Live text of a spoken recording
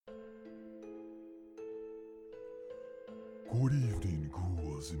Good evening,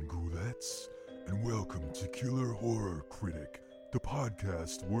 ghouls and ghoulettes, and welcome to Killer Horror Critic, the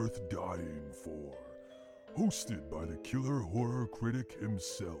podcast worth dying for. Hosted by the Killer Horror Critic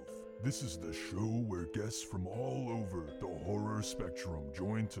himself, this is the show where guests from all over the horror spectrum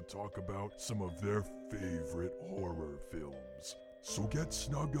join to talk about some of their favorite horror films. So get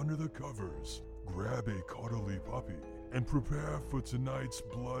snug under the covers, grab a cuddly puppy, and prepare for tonight's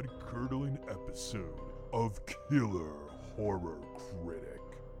blood-curdling episode of Killer Horror Critic.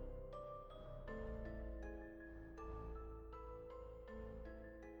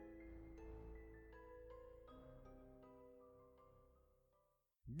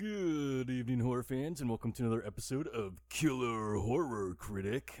 Good evening, horror fans, and welcome to another episode of Killer Horror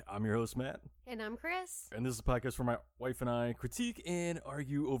Critic. I'm your host, Matt. And I'm Chris. And this is a podcast where my wife and I critique and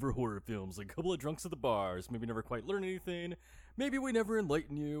argue over horror films like a couple of drunks at the bars. Maybe never quite learn anything. Maybe we never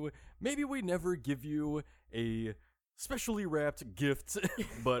enlighten you. Maybe we never give you a specially wrapped gift.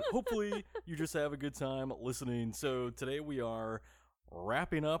 But hopefully you just have a good time listening. So today we are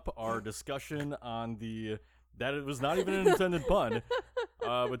wrapping up our discussion on the... That it was not even an intended pun.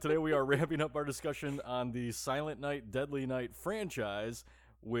 But today we are wrapping up our discussion on the Silent Night, Deadly Night franchise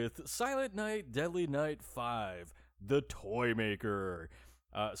with Silent Night, Deadly Night 5, The Toy Maker.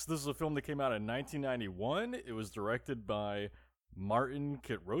 So this is a film that came out in 1991. It was directed by Martin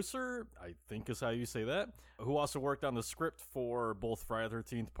Kitrosser, I think is how you say that, who also worked on the script for both Friday the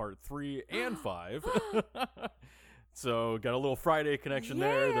 13th Part 3 and 5. So, got a little Friday connection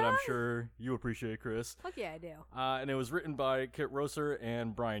there that I'm sure you appreciate, Chris. Fuck yeah, I do. And it was written by Kitrosser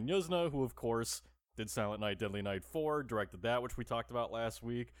and Brian Yuzna, who, of course, did Silent Night, Deadly Night 4, directed that, which we talked about last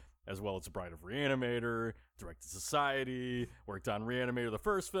week, as well as Bride of Reanimator, directed Society, worked on Reanimator, the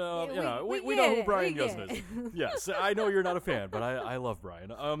first film. We know who Brian Yuzna is. Yes, I know you're not a fan, but I love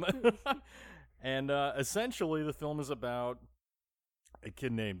Brian. And essentially, the film is about a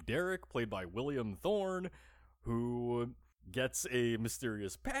kid named Derek, played by William Thorne, who gets a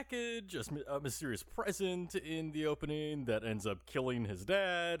mysterious package, a mysterious present in the opening that ends up killing his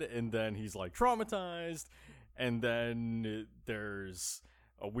dad, and then he's like traumatized, and then there's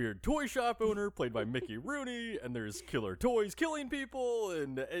a weird toy shop owner played by Mickey Rooney, and there's killer toys killing people,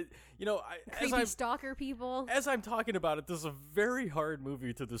 and creepy stalker people. As I'm talking about it, this is a very hard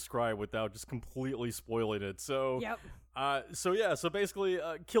movie to describe without just completely spoiling it. So, Yep. So basically,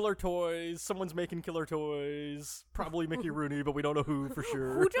 killer toys. Someone's making killer toys. Probably Mickey Rooney, but we don't know who for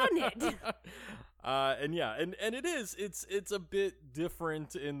sure. Who done it? And it is. It's a bit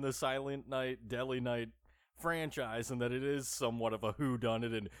different in the Silent Night, Deadly Night franchise, in that it is somewhat of a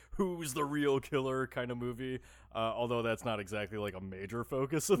whodunit and who's the real killer kind of movie. Although that's not exactly like a major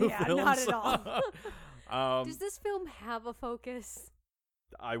focus of the film. Yeah, not at all. Does this film have a focus?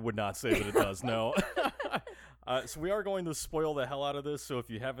 I would not say that it does, no. So we are going to spoil the hell out of this, so if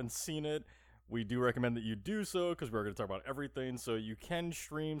you haven't seen it, we do recommend that you do so, because we're going to talk about everything. So you can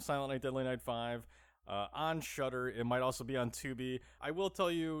stream Silent Night, Deadly Night 5 on Shudder. It might also be on Tubi. I will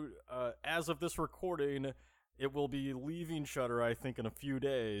tell you, as of this recording, it will be leaving Shudder, I think, in a few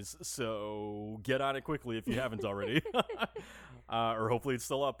days, so get on it quickly if you haven't already. Or hopefully it's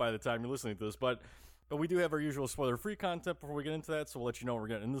still up by the time you're listening to this. But we do have our usual spoiler-free content before we get into that, so we'll let you know when we're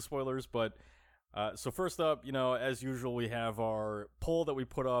getting into spoilers. But so first up, as usual, we have our poll that we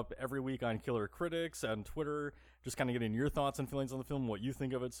put up every week on Killer Critics on Twitter, just kind of getting your thoughts and feelings on the film, what you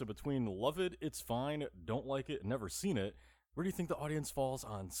think of it. So between love it, it's fine, don't like it, never seen it, where do you think the audience falls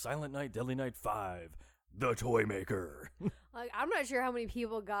on Silent Night, Deadly Night 5, The Toy Maker? I'm not sure how many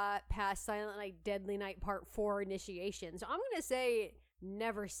people got past Silent Night, Deadly Night Part 4 initiation, so I'm going to say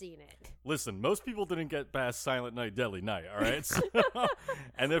never seen it. Listen, most people didn't get past Silent Night, Deadly Night, all right?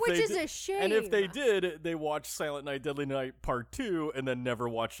 Which is a shame. And if they did, they watched Silent Night, Deadly Night Part 2 and then never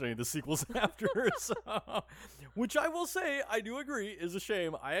watched any of the sequels after. Which I will say, I do agree, is a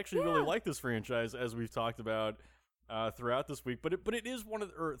shame. I actually really like this franchise, as we've talked about throughout this week. But it is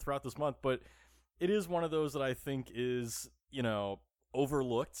throughout this month, but it is one of those that I think is,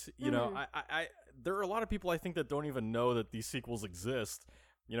 overlooked. I there are a lot of people I think that don't even know that these sequels exist.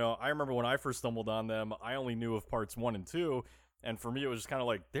 I remember when I first stumbled on them, I only knew of parts 1 and 2, and for me it was just kind of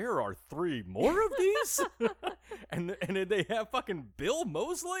like, there are 3 more of these? and they have fucking Bill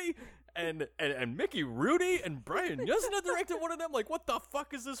Moseley and Mickey Rooney and Brian Yuzna directed one of them. Like, what the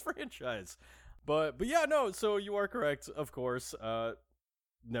fuck is this franchise? But yeah, no, so you are correct, of course.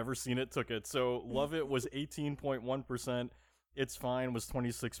 Never seen it, took it. So Love It was 18.1%. It's Fine was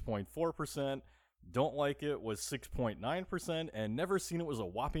 26.4%. Don't like it was 6.9%, and never seen it was a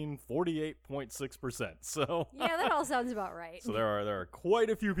whopping 48.6%. So Yeah, that all sounds about right. so there are quite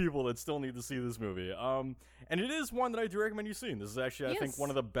a few people that still need to see this movie. And it is one that I do recommend you seeing. This is actually, I think, Yes. one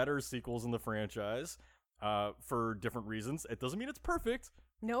of the better sequels in the franchise, for different reasons. It doesn't mean it's perfect.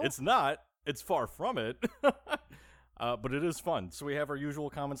 Nope. It's not. It's far from it. But it is fun. So we have our usual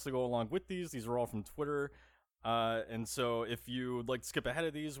comments to go along with these. These are all from Twitter. And so if you'd like to skip ahead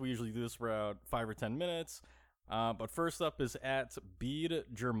of these, we usually do this for about 5 or 10 minutes. But first up is at Bede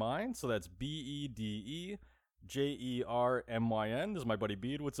Germyn. So that's BedeJermyn. This is my buddy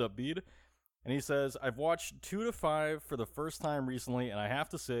Bede. What's up, Bede? And he says, I've watched 2 to 5 for the first time recently, and I have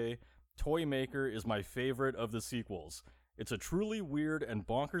to say, Toy Maker is my favorite of the sequels. It's a truly weird and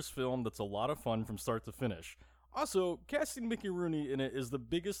bonkers film that's a lot of fun from start to finish. Also, casting Mickey Rooney in it is the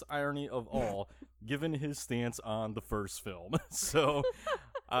biggest irony of all, given his stance on the first film. So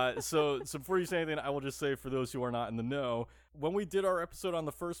before you say anything, I will just say, for those who are not in the know, when we did our episode on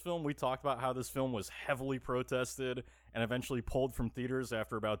the first film, we talked about how this film was heavily protested and eventually pulled from theaters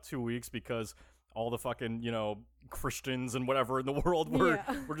after about 2 weeks because all the fucking, Christians and whatever in the world were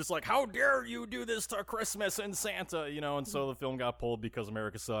just like, how dare you do this to Christmas and Santa, and so the film got pulled because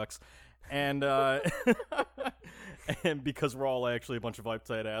America sucks. And and because we're all actually a bunch of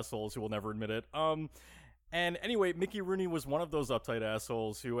uptight assholes who will never admit it. And anyway, Mickey Rooney was one of those uptight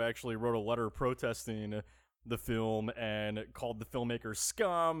assholes who actually wrote a letter protesting the film and called the filmmaker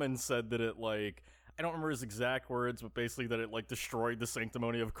scum and said that it, like, I don't remember his exact words, but basically that it, like, destroyed the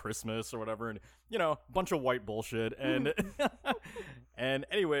sanctimony of Christmas or whatever, and, a bunch of white bullshit. And and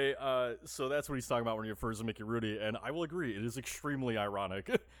anyway, so that's what he's talking about when he refers to Mickey Rooney, and I will agree, it is extremely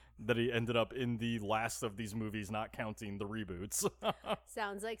ironic that he ended up in the last of these movies, not counting the reboots.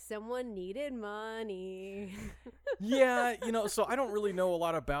 Sounds like someone needed money. Yeah, so I don't really know a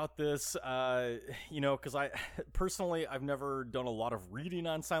lot about this, because I've never done a lot of reading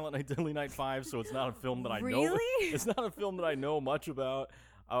on Silent Night, Deadly Night 5, so it's not a film that I know. Really? It's not a film that I know much about,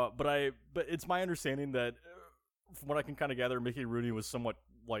 but it's my understanding that, from what I can kind of gather, Mickey Rooney was somewhat,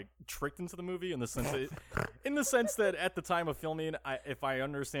 like, tricked into the movie in the sense that at the time of filming, if I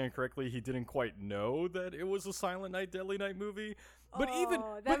understand correctly, he didn't quite know that it was a Silent Night, Deadly Night movie. But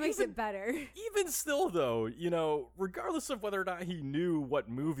that makes it better. Even still, though, regardless of whether or not he knew what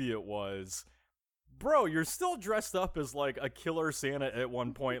movie it was, bro, you're still dressed up as, like, a killer Santa at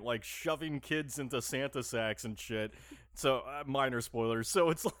one point, like, shoving kids into Santa sacks and shit. So, minor spoilers. So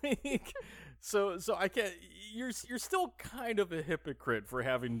it's like, so I can't. You're still kind of a hypocrite for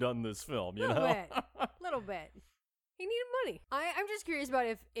having done this film, Little bit. He needed money. I'm just curious about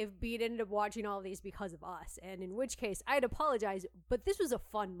if Bede ended up watching all of these because of us, and in which case, I'd apologize, but this was a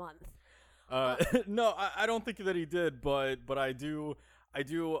fun month. No, I don't think that he did, but I do.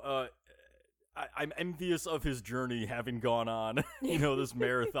 I'm envious of his journey having gone on, this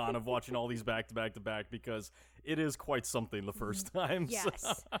marathon of watching all these back to back to back, because it is quite something the first time.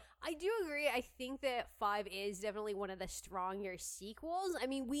 Yes. I do agree. I think that 5 is definitely one of the stronger sequels. I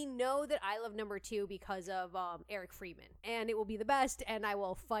mean, we know that I love number 2 because of Eric Freeman, and it will be the best, and I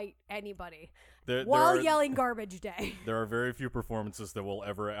will fight anybody while yelling garbage day. There are very few performances that will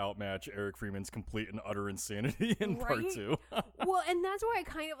ever outmatch Eric Freeman's complete and utter insanity in part 2. Well, and that's why I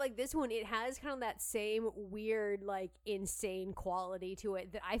kind of like this one. It has kind of that same weird, like, insane quality to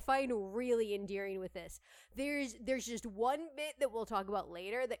it that I find really endearing with this. There's just one bit that we'll talk about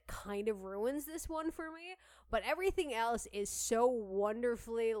later that kind of ruins this one for me, but everything else is so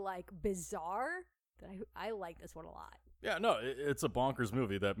wonderfully, like, bizarre that I like this one a lot. Yeah, no, it's a bonkers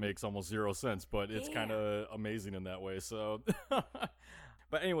movie that makes almost zero sense, but it's kind of amazing in that way, so...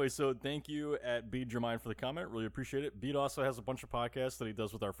 But anyway, so thank you at Bede Germyn for the comment. Really appreciate it. Bede also has a bunch of podcasts that he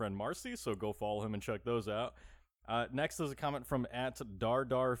does with our friend Marcy, so go follow him and check those out. Next is a comment from at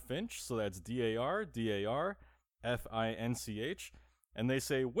 @DarDarFinch, so that's DarDarFinch, and they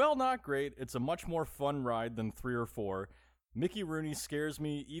say, well, not great. It's a much more fun ride than 3 or 4. Mickey Rooney scares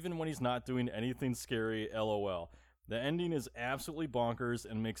me even when he's not doing anything scary, LOL. The ending is absolutely bonkers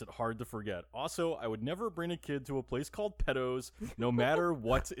and makes it hard to forget. Also, I would never bring a kid to a place called Pedos, no matter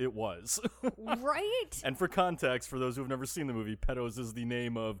what it was. Right? And for context, for those who have never seen the movie, Pedos is the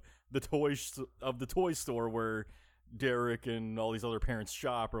name of the toy store where Derek and all these other parents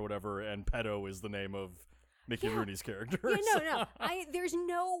shop or whatever, and Pedo is the name of Mickey Rooney's character. Yeah, no. There's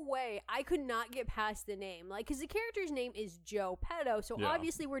no way I could not get past the name. Like, because the character's name is Joe Pedo, so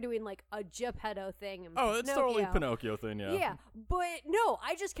obviously we're doing, like, a Geppetto thing. And it's totally Pinocchio thing, yeah. Yeah, but no,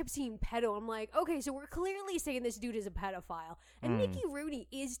 I just kept seeing pedo. I'm like, okay, so we're clearly saying this dude is a pedophile. And Mickey Rooney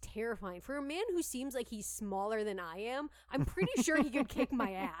is terrifying. For a man who seems like he's smaller than I am, I'm pretty sure he could kick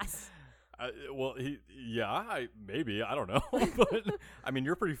my ass. Well, maybe, I don't know. But, I mean,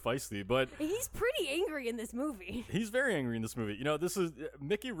 you're pretty feisty, but He's pretty angry in this movie. he's very angry in this movie. This is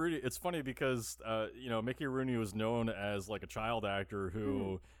Mickey Rooney. It's funny because, Mickey Rooney was known as like a child actor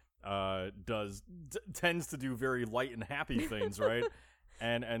who tends to do very light and happy things, right?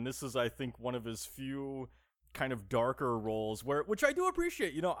 And this is, I think, one of his few kind of darker roles which I do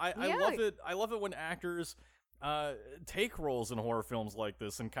appreciate. I love it. I love it when actors take roles in horror films like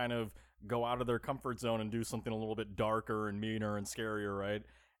this and kind of go out of their comfort zone and do something a little bit darker and meaner and scarier, right?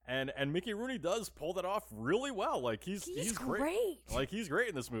 And Mickey Rooney does pull that off really well. Like he's great. Like he's great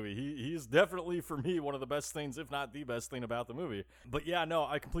in this movie. He's definitely, for me, one of the best things, if not the best thing about the movie. But yeah, no,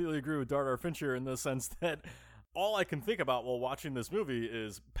 I completely agree with Dardar Fincher in the sense that all I can think about while watching this movie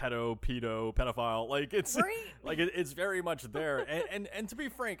is pedophile. Like it's right? like it's very much there. And to be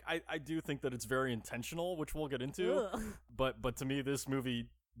frank, I do think that it's very intentional, which we'll get into. Ugh. But to me, this movie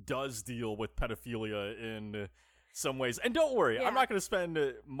does deal with pedophilia in some ways. And don't worry, I'm not going to spend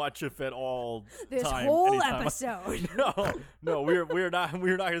much, if at all, this time. whole anytime. episode. No, we're not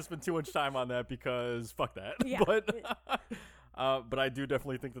going to spend too much time on that because fuck that. Yeah. But I do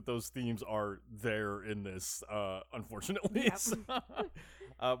definitely think that those themes are there in this, unfortunately. Yep. So,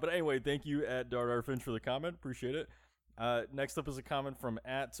 but anyway, thank you at Dardar Finch for the comment. Appreciate it. Next up is a comment from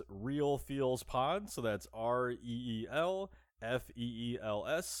at Real Feels Pod. So that's ReelFeelspod.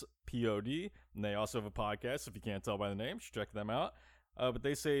 And they also have a podcast. If you can't tell by the name, you should check them out. But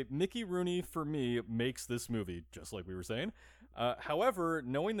they say, Mickey Rooney, for me, makes this movie, just like we were saying. However,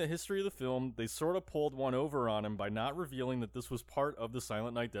 knowing the history of the film, they sort of pulled one over on him by not revealing that this was part of the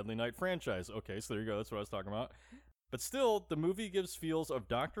Silent Night, Deadly Night franchise. Okay, so there you go. That's what I was talking about. But still, the movie gives feels of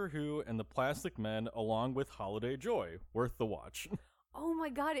Doctor Who and the Plastic Men along with Holiday Joy. Worth the watch. Oh my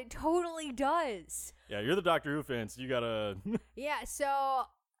god, it totally does. Yeah, you're the Doctor Who fan, so you gotta... Yeah, so...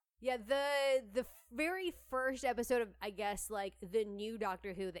 Yeah, the very first episode of, I guess, like, the new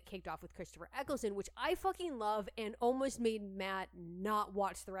Doctor Who that kicked off with Christopher Eccleston, which I fucking love and almost made Matt not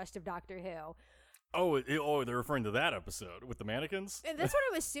watch the rest of Doctor Who. Oh, they're referring to that episode with the mannequins? And that's what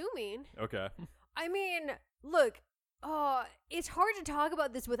I'm assuming. Okay. I mean, look, it's hard to talk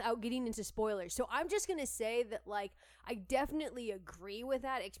about this without getting into spoilers. So I'm just going to say that, like, I definitely agree with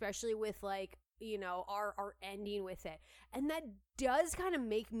that, especially with, like, our ending with it. And that does kind of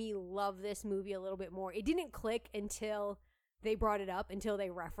make me love this movie a little bit more. It didn't click until they brought it up, until they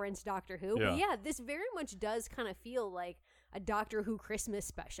referenced Doctor Who. Yeah. But yeah, this very much does kind of feel like a Doctor Who Christmas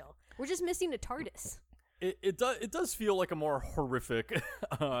special. We're just missing a TARDIS. It does feel like a more horrific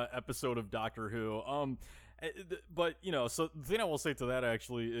episode of Doctor Who. But so the thing I will say to that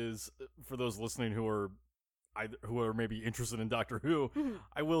actually is, for those listening who are maybe interested in Doctor Who,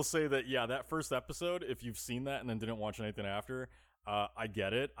 I will say that that first episode, if you've seen that and then didn't watch anything after, I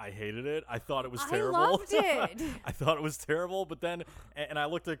get it. I hated it. I thought it was terrible. I loved it. I thought it was terrible, but then, and I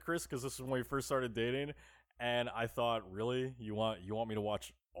looked at Chris because this was when we first started dating, and I thought, really, you want me to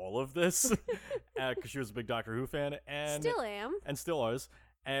watch all of this? Because she was a big Doctor Who fan, and still am, and still is.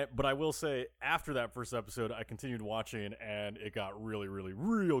 But I will say, after that first episode, I continued watching, and it got really, really,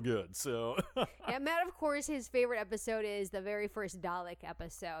 real good. So, yeah, Matt, of course, his favorite episode is the very first Dalek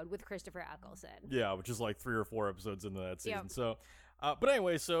episode with Christopher Eccleston. Yeah, which is like 3 or 4 episodes into that season. Yep. So, but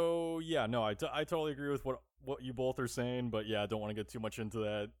anyway, so yeah, no, I totally agree with what you both are saying, but yeah, I don't want to get too much into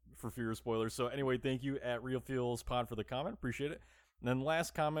that for fear of spoilers. So anyway, thank you at Real Feels Pod for the comment. Appreciate it. And then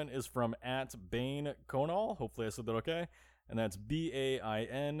last comment is from at Bane Conal. Hopefully I said that okay. And that's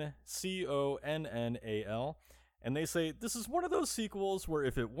BAINCONNAL. And they say, this is one of those sequels where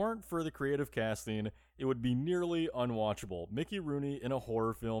if it weren't for the creative casting, it would be nearly unwatchable. Mickey Rooney in a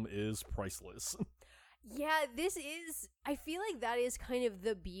horror film is priceless. Yeah, I feel like that is kind of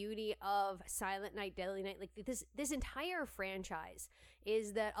the beauty of Silent Night, Deadly Night. Like, this entire franchise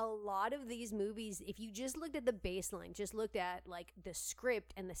is that a lot of these movies, if you just looked at the baseline, just looked at, like, the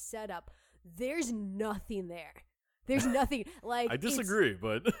script and the setup, there's nothing there. There's nothing. Like, I disagree,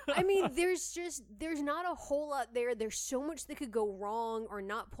 but I mean, there's not a whole lot there. There's so much that could go wrong or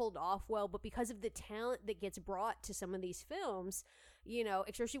not pulled off well, but because of the talent that gets brought to some of these films,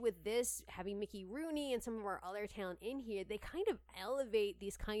 especially with this, having Mickey Rooney and some of our other talent in here, they kind of elevate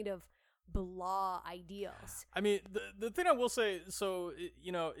these kind of blah ideals. I mean, the thing I will say, so,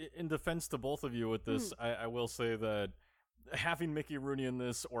 in defense to both of you with this, I will say that having Mickey Rooney in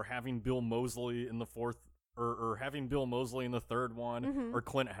this, or having Bill Moseley in the fourth, or having Bill Moseley in the third one, or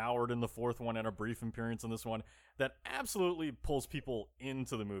Clint Howard in the fourth one, and a brief appearance in this one, that absolutely pulls people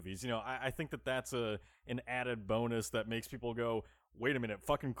into the movies. I think that that's an added bonus that makes people go, wait a minute,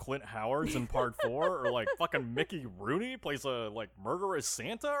 fucking Clint Howard's in part 4, or like fucking Mickey Rooney plays a like murderous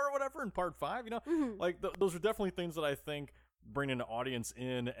Santa or whatever in part 5, you know? Like those are definitely things that I think bring an audience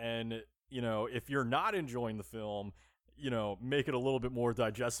in, and, you know, if you're not enjoying the film, you know, make it a little bit more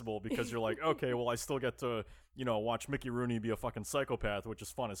digestible, because you're like, okay, well, I still get to, you know, watch Mickey Rooney be a fucking psychopath, which is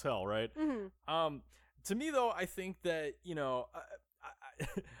fun as hell, right? To me, though, I think that, you know,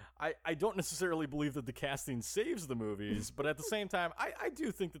 I don't necessarily believe that the casting saves the movies, but at the same time, I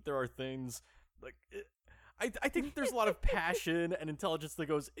do think that there are things, like, I think that there's a lot of passion and intelligence that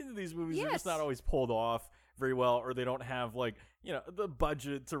goes into these movies. They're just not always pulled off very well, or they don't have, like, you know, the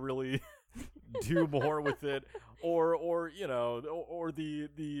budget to really do more with it, or you know, or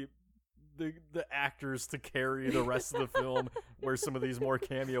the actors to carry the rest of the film, where some of these more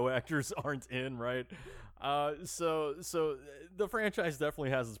cameo actors aren't in, right? So the franchise definitely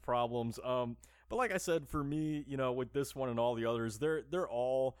has its problems. But like I said, for me, you know, with this one and all the others, they're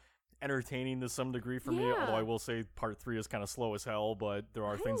all entertaining to some degree for me, although I will say part 3 is kind of slow as hell, but there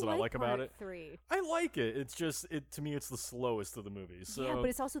are things that I like about it. 3. I like it. It's just, to me, it's the slowest of the movies. So, yeah, but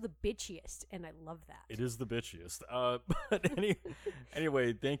it's also the bitchiest, and I love that. It is the bitchiest. But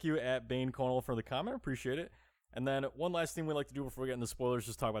anyway, thank you at Bane Connell for the comment. Appreciate it. And then one last thing we like to do before we get into spoilers,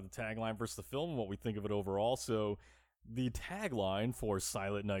 just talk about the tagline versus the film and what we think of it overall. So the tagline for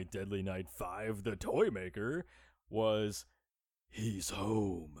Silent Night, Deadly Night 5, The Toy Maker, was, "He's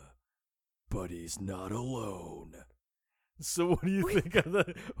home, but he's not alone." So what do you think of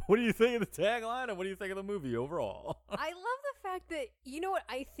the tagline, and what do you think of the movie overall? I love the fact that, you know what,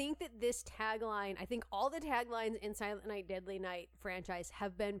 I think that this tagline, I think all the taglines in Silent Night, Deadly Night franchise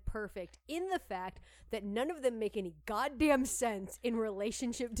have been perfect in the fact that none of them make any goddamn sense in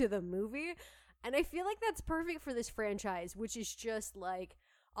relationship to the movie. And I feel like that's perfect for this franchise, which is just like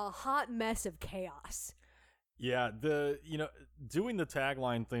a hot mess of chaos. Yeah, doing the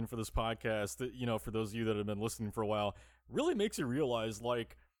tagline thing for this podcast, you know, for those of you that have been listening for a while, really makes you realize,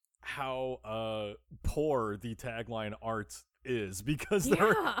 like, how poor the tagline art is, because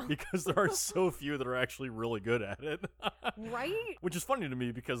there are so few that are actually really good at it. Right? Which is funny to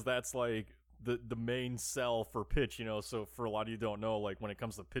me, because that's like the main sell for pitch, you know. So for a lot of you who don't know, like, when it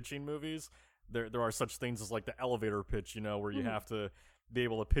comes to pitching movies, there are such things as like the elevator pitch, you know, where you have to be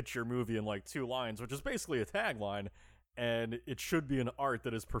able to pitch your movie in like 2 lines, which is basically a tagline, and it should be an art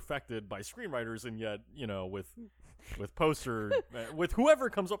that is perfected by screenwriters, and yet, you know, with poster with whoever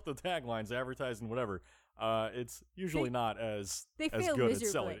comes up with the taglines, advertising, whatever, it's usually not as good miserably at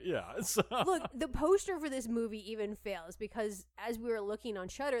selling it. Yeah. So. Look, the poster for this movie even fails, because as we were looking on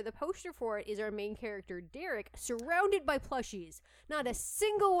Shudder, the poster for it is our main character Derek surrounded by plushies. Not a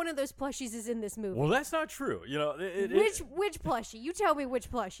single one of those plushies is in this movie. Well, that's not true. You know, which plushie? You tell me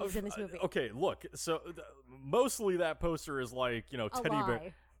which plushie is in this movie. Okay, look. So mostly that poster is like, you know, teddy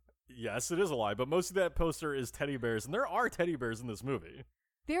bear. Yes, it is a lie, but most of that poster is teddy bears, and there are teddy bears in this movie.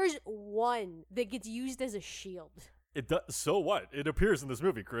 There's one that gets used as a shield. It does. So what? It appears in this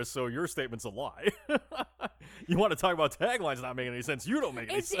movie, Chris, so your statement's a lie. You want to talk about taglines not making any sense? You don't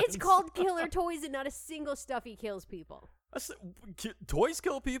make any sense. It's called Killer Toys, and not a single stuffy kills people. Toys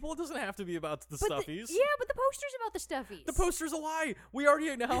kill people? It doesn't have to be about the stuffies. But the poster's about the stuffies. The poster's a lie. We already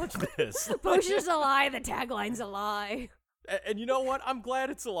acknowledged this. The poster's a lie. The tagline's a lie. And you know what? I'm glad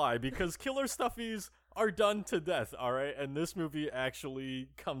it's a lie, because killer stuffies are done to death, all right? And this movie actually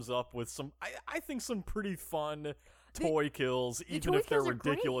comes up with some, I think, some pretty fun toy kills, even if they're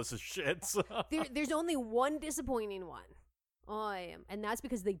ridiculous as shit. So. There's only one disappointing one. And that's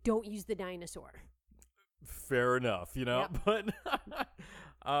because they don't use the dinosaur. Fair enough, you know? Yep.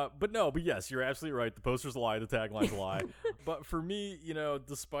 But yes, you're absolutely right. The poster's a lie, the tagline's a lie. But for me, you know,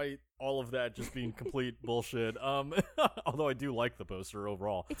 despite all of that just being complete bullshit, although I do like the poster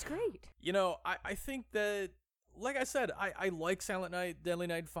overall. It's great. You know, I think that, like I said, I like Silent Night, Deadly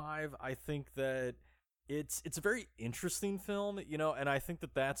Night 5. I think that it's a very interesting film, you know, and I think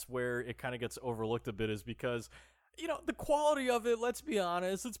that that's where it kind of gets overlooked a bit, is because, you know, the quality of it, let's be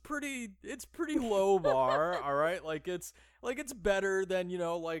honest, it's pretty low bar, all right? Like it's better than, you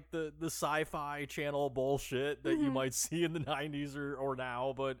know, like the Sci-Fi Channel bullshit that you might see in the 90s or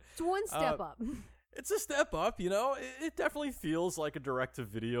now, but it's one step up. It's a step up, you know. It definitely feels like a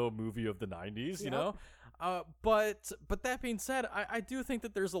direct-to-video movie of the 90s, you know. But that being said, I do think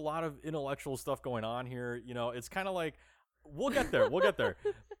that there's a lot of intellectual stuff going on here. You know, it's kind of like, we'll get there.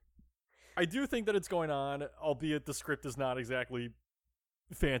 I do think that it's going on, albeit the script is not exactly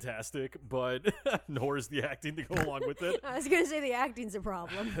fantastic, but nor is the acting to go along with it. I was going to say the acting's a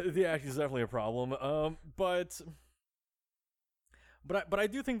problem. The acting's definitely a problem. But But I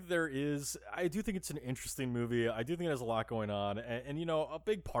do think I do think it's an interesting movie. I do think it has a lot going on, and you know, a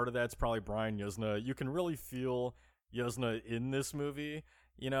big part of that's probably Brian Yuzna. You can really feel Yuzna in this movie.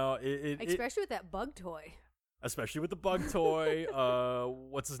 You know, especially with that bug toy. Especially with the bug toy.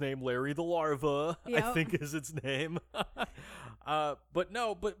 What's his name? Larry the Larva, Yep. I think is its name. But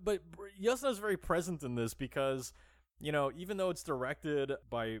Yuzna is very present in this because, you know, even though it's directed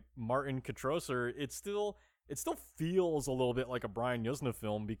by Martin Katrosser, it still feels a little bit like a Brian Yuzna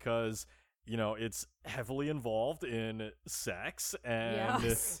film because, you know, it's heavily involved in sex and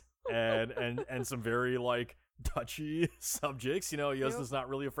Yes. and some very like touchy subjects. You know, Yuzna's not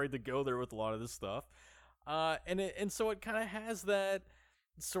really afraid to go there with a lot of this stuff. And so it kind of has that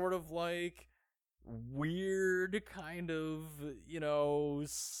sort of like weird kind of, you know,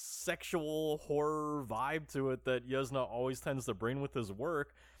 sexual horror vibe to it that Yuzna always tends to bring with his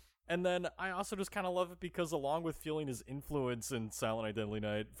work. And then I also just kind of love it because along with feeling his influence in Silent Night, Deadly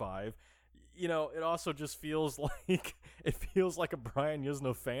Night 5, you know, it also just feels like a Brian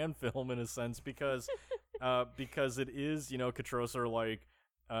Yuzna fan film in a sense because it is, you know, Katrosser like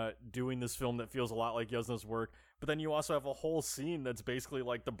doing this film that feels a lot like Yuzna's work, but then you also have a whole scene that's basically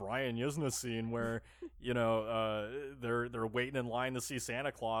like the Brian Yuzna scene where, you know, they're waiting in line to see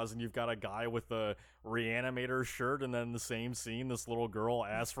Santa Claus, and you've got a guy with a Reanimator shirt, and then in the same scene, this little girl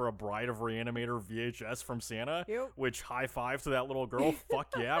asks for a Bride of Reanimator VHS from Santa, which high five to that little girl.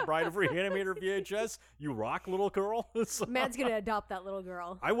 Fuck yeah, Bride of Reanimator VHS, you rock, little girl. So, Matt's gonna adopt that little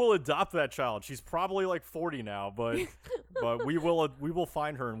girl. I will adopt that child. She's probably like 40 now, but we will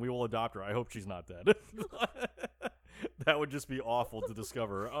find her and we will adopt her. I hope she's not dead. That would just be awful to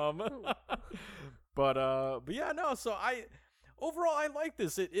discover. But yeah, no. So overall I like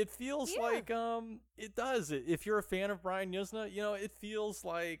this. It feels like it does. If you're a fan of Brian Yuzna, you know, it feels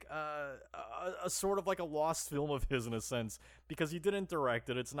like a sort of like a lost film of his in a sense because he didn't direct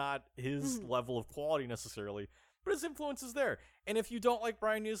it. It's not his level of quality necessarily, but his influence is there. And if you don't like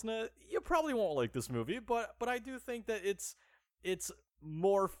Brian Yuzna, you probably won't like this movie. But I do think that it's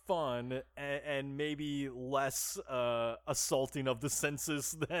more fun and maybe less assaulting of the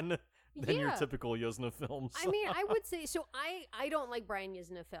senses than your typical Yuzna films. I mean, I would say so. I don't like Brian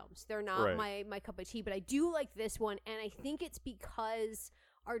Yuzna films. They're not my cup of tea. But I do like this one, and I think it's because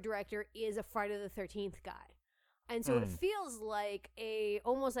our director is a Friday the 13th guy. And so it feels like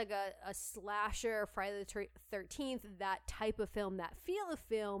almost like a slasher, Friday the 13th, that type of film, that feel of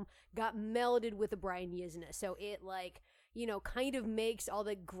film got melded with a Brian Yuzna. So it like, you know, kind of makes all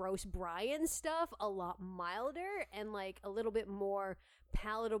the gross Brian stuff a lot milder and like a little bit more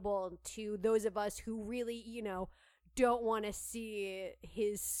palatable to those of us who really, you know, don't want to see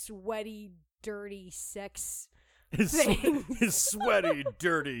his sweaty, dirty sex his sweaty,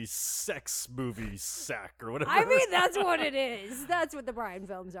 dirty sex movie sack or whatever. I mean, that's what it is. That's what the Brian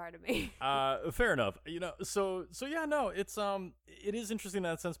films are to me. Fair enough. You know, so yeah, no, it is interesting in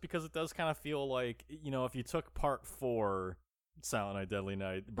that sense because it does kind of feel like, you know, if you took part 4, Silent Night, Deadly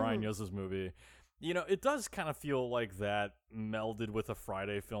Night, Brian Yuzna's movie, you know, it does kind of feel like that melded with a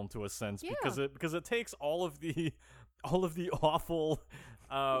Friday film to a sense because it takes all of the awful,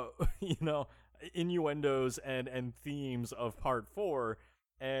 you know, innuendos and themes of part 4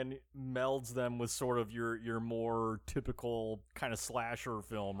 and melds them with sort of your more typical kind of slasher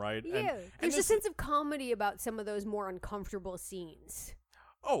film, right? Yeah, there's a sense of comedy about some of those more uncomfortable scenes.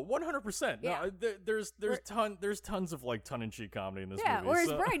 Oh, 100%. Yeah. No, there's tons of like tongue-in-cheek comedy in this movie. Yeah,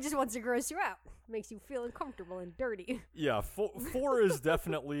 whereas Brian just wants to gross you out. Makes you feel uncomfortable and dirty. Yeah, 4 is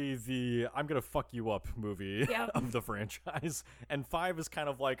definitely the I'm gonna fuck you up movie of the franchise. And 5 is kind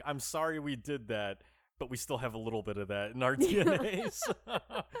of like, I'm sorry we did that, but we still have a little bit of that in our DNA. So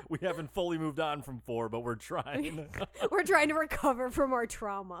we haven't fully moved on from 4, but we're trying. We're trying to recover from our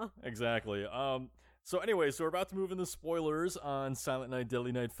trauma. Exactly. So anyway, so we're about to move into spoilers on Silent Night,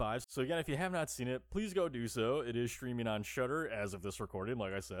 Deadly Night 5. So again, if you have not seen it, please go do so. It is streaming on Shudder as of this recording.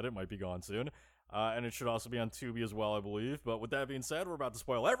 Like I said, it might be gone soon. And it should also be on Tubi as well, I believe. But with that being said, we're about to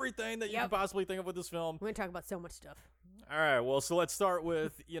spoil everything that you can possibly think of with this film. We're going to talk about so much stuff. All right, well, so let's start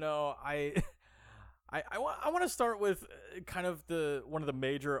with, you know, I want to start with kind of one of the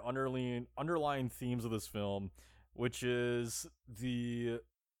major underlying themes of this film, which is the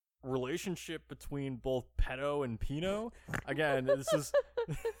relationship between both Pedo and Pino. Again, this is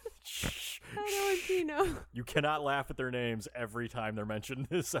Pedo and Pino. You cannot laugh at their names every time they're mentioned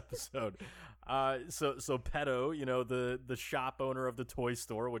in this episode. So Pedo, you know, the shop owner of the toy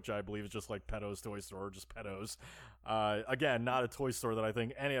store, which I believe is just like Pedo's Toy Store, or just Pedo's. Again, not a toy store that I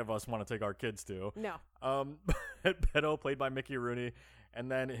think any of us want to take our kids to. No. Pedo, played by Mickey Rooney, and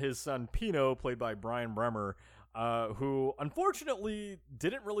then his son Pino, played by Brian Bremer. who unfortunately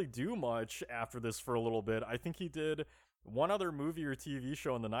didn't really do much after this for a little bit. I think he did one other movie or TV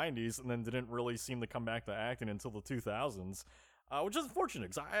show in the 90s and then didn't really seem to come back to acting until the 2000s. Which is unfortunate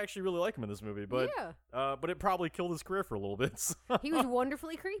because I actually really like him in this movie, but it probably killed his career for a little bit. He was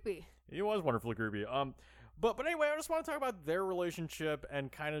wonderfully creepy. He was wonderfully creepy. But anyway, I just want to talk about their relationship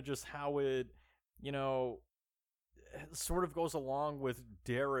and kind of just how it, sort of goes along with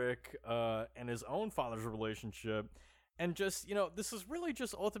Derek and his own father's relationship, and just this is really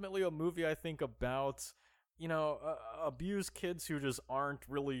just ultimately a movie I think about abused kids who just aren't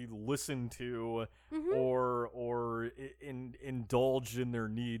really listened to or indulged in their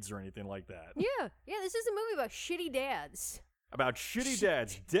needs or anything like that. Yeah, this is a movie about shitty dads. About shitty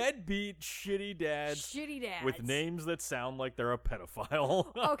dads. Deadbeat shitty dads. Shitty dads. With names that sound like they're a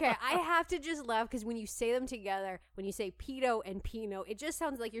pedophile. Okay, I have to just laugh because when you say them together, when you say pedo and pino, it just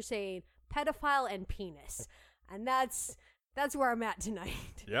sounds like you're saying pedophile and penis. And that's where I'm at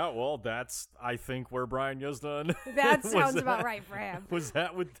tonight. Yeah, well, that's, I think, where Brian Yuzna... That sounds about right for him. Was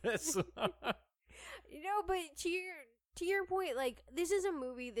that with this? But to your point, like, this is a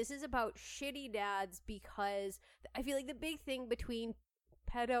movie, this is about shitty dads because I feel like the big thing between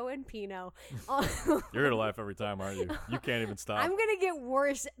pedo and pino... You're gonna laugh every time, aren't you? You can't even stop. I'm gonna get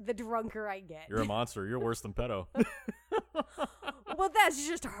worse the drunker I get. You're a monster. You're worse than pedo. Well, that's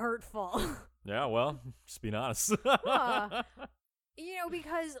just hurtful. Yeah, well, just being honest.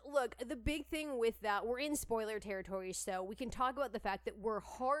 Because, look, the big thing with that, we're in spoiler territory, so we can talk about the fact that we're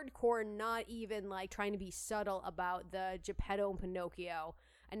hardcore, not even, like, trying to be subtle about the Geppetto and Pinocchio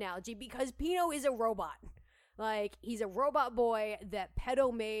analogy, because Pino is a robot. Like, he's a robot boy that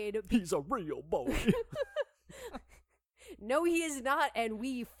Pedo made. He's a real boy. No, he is not, and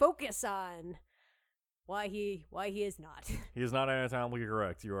we focus on why he is not. He is not anatomically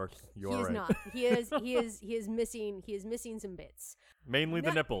correct. You are right. Not. He is missing some bits. Mainly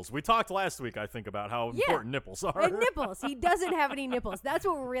the nipples. We talked last week, I think, about how important nipples are. And nipples. He doesn't have any nipples. That's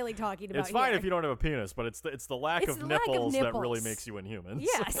what we're really talking about. It's fine here. if you don't have a penis, but it's the lack of nipples that really makes you inhuman.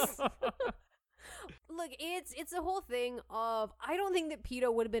 Yes. Look, it's the whole thing of, I don't think that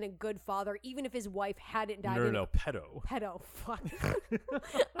Pedo would have been a good father even if his wife hadn't died. No, pedo. Pedo, fuck.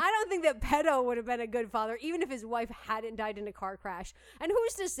 I don't think that Pedo would have been a good father even if his wife hadn't died in a car crash. And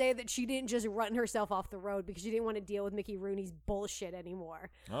who's to say that she didn't just run herself off the road because she didn't want to deal with Mickey Rooney's bullshit anymore?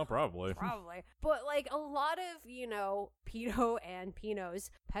 Oh, probably. Probably. But, like, a lot of, Pedo and Pinos,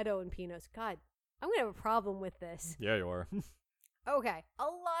 God, I'm going to have a problem with this. Yeah, you are. Okay, a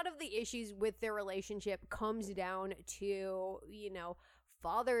lot of the issues with their relationship comes down to,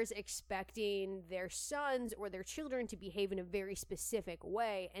 fathers expecting their sons or their children to behave in a very specific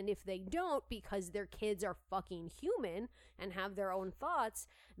way, and if they don't because their kids are fucking human and have their own thoughts,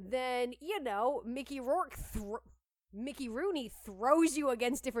 then, Mickey Rooney throws you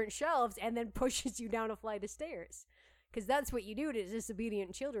against different shelves and then pushes you down a flight of stairs. Because that's what you do to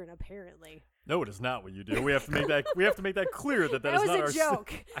disobedient children, apparently. No, it is not what you do. We have to make that. We have to make that clear that is not our. That was a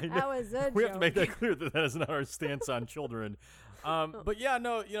joke. That was a joke. We have to make that clear that is not our stance on children. But yeah,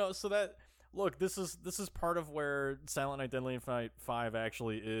 no, so that look, this is part of where Silent Night, Deadly Night 5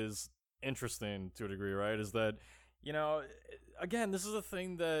 actually is interesting to a degree, right? Is that again, this is a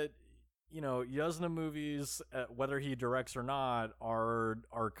thing that Yuzna movies, whether he directs or not, are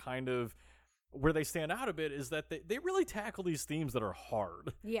kind of. Where they stand out a bit is that they really tackle these themes that are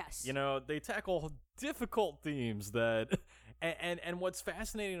hard. Yes. They tackle difficult themes that... And what's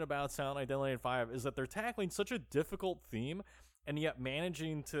fascinating about Silent Night, Deadly Night 5 is that they're tackling such a difficult theme and yet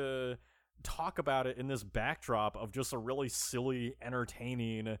managing to talk about it in this backdrop of just a really silly,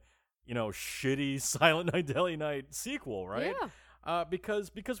 entertaining, shitty Silent Night, Deadly Night sequel, right? Yeah.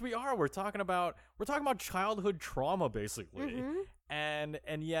 Because we're talking about childhood trauma, basically. Mm-hmm.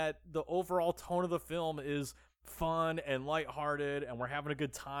 And yet the overall tone of the film is fun and lighthearted, and we're having a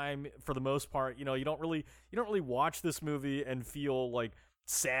good time for the most part. You don't really watch this movie and feel like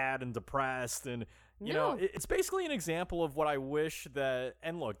sad and depressed, and it's basically an example of what I wish that.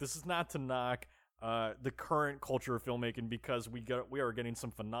 And look, this is not to knock the current culture of filmmaking, because we are getting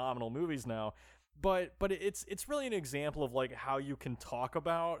some phenomenal movies now, but it's really an example of like how you can talk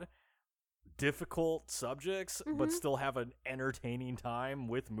about difficult subjects but still have an entertaining time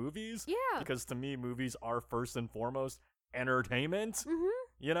with movies. Yeah, because to me, movies are first and foremost entertainment. So,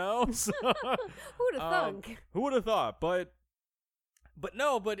 who would have thunk? Who would have thought? But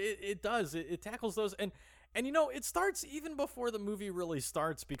no, but it does. It tackles those, and it starts even before the movie really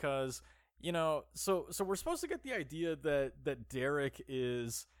starts, because so we're supposed to get the idea that Derek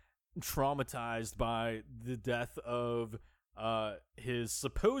is traumatized by the death of his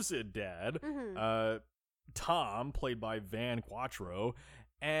supposed dad, Tom, played by Van Quattro,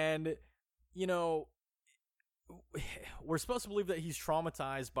 and you know, we're supposed to believe that he's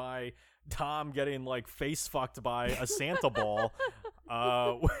traumatized by Tom getting like face fucked by a Santa ball,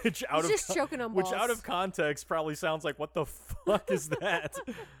 which choking on which balls. out of context probably sounds like, what the fuck is that?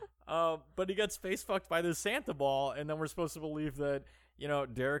 But he gets face fucked by this Santa ball, and then we're supposed to believe that, you know,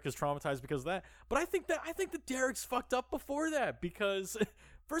 Derek is traumatized because of that. But I think that Derek's fucked up before that, because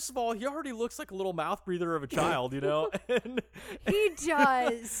first of all, he already looks like a little mouth breather of a child, you know? And, He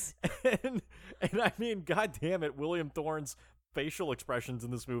does. and I mean, god damn it, William Thorne's facial expressions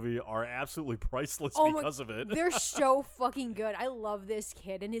in this movie are absolutely priceless because of it. They're so fucking good. I love this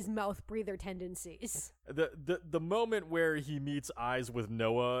kid and his mouth breather tendencies. The moment where he meets eyes with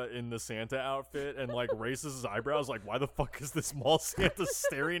Noah in the Santa outfit and like raises his eyebrows, like, why the fuck is this mall Santa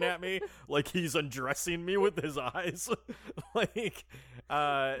staring at me like he's undressing me with his eyes? Like,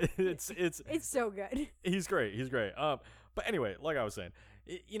 it's so good. He's great. But anyway, like I was saying,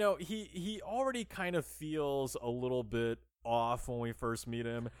 you know, he already kind of feels a little bit off when we first meet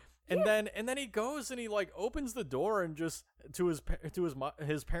him, and then he goes and he like opens the door and just to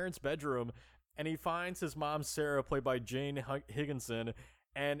his parents' bedroom, and he finds his mom Sarah, played by Jane Higginson,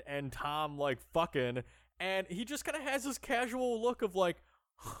 and Tom like fucking, and he just kind of has this casual look of like,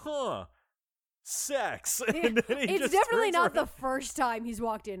 huh, sex. And then he It's just definitely turns not around. the first time he's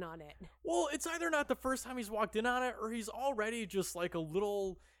walked in on it. Well, it's either not the first time he's walked in on it, or he's already just like a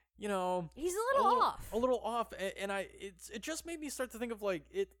little, you know, He's a little off. a little off. And it just made me start to think of like,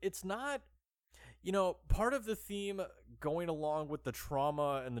 it's not, you know, part of the theme going along with the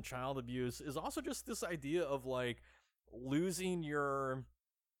trauma and the child abuse is also just this idea of like losing your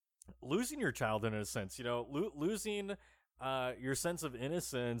child in a sense, you know, losing your sense of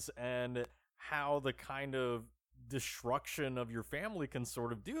innocence, and how the kind of destruction of your family can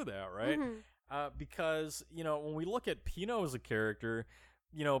sort of do that, right? Because, you know, when we look at Pino as a character,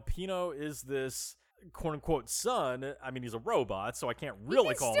 you know, Pino is this quote-unquote son. I mean, he's a robot, so I can't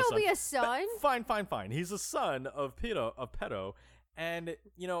really call him a son. He can still be a son. Fine. He's a son of Pedo. And,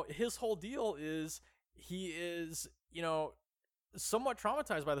 you know, his whole deal is he is, you know, somewhat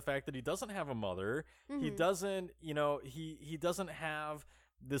traumatized by the fact that he doesn't have a mother. He doesn't, you know, he doesn't have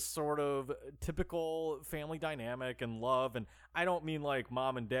this sort of typical family dynamic and love. And I don't mean like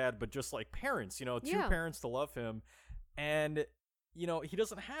mom and dad, but just like parents, you know, two parents to love him. And, you know, he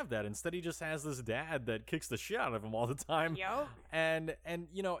doesn't have that. Instead, he just has this dad that kicks the shit out of him all the time. Yep. And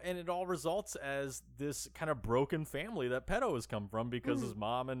you know, and it all results as this kind of broken family that Pedo has come from, because his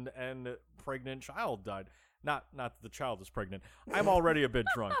mom and pregnant child died. Not that the child is pregnant. I'm already a bit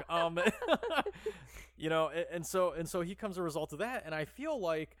drunk. You know, and so he comes a result of that, and I feel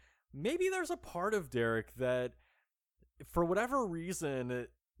like maybe there's a part of Derek that, for whatever reason,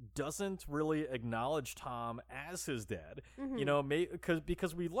 doesn't really acknowledge Tom as his dad. You know,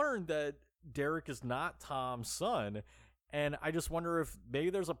 because we learned that Derek is not Tom's son, and I just wonder if maybe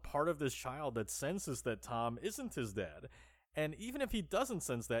there's a part of this child that senses that Tom isn't his dad. And even if he doesn't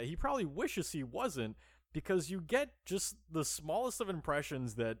sense that, he probably wishes he wasn't, because you get just the smallest of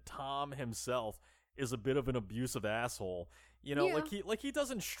impressions that Tom himself is a bit of an abusive asshole. You know, like he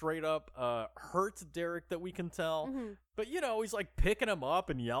doesn't straight up hurt Derek that we can tell, but you know, he's like picking him up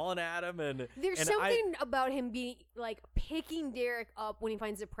and yelling at him, and there's something about him being like picking Derek up when he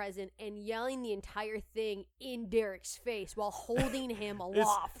finds a present and yelling the entire thing in Derek's face while holding him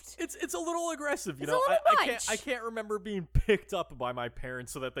aloft. It's a little aggressive, you It's know. a little much. I can't remember being picked up by my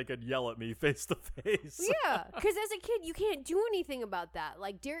parents so that they could yell at me face to face. Yeah, because as a kid, you can't do anything about that.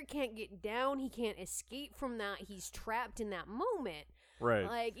 Like, Derek can't get down. He can't escape from that. He's trapped in that moment. Right.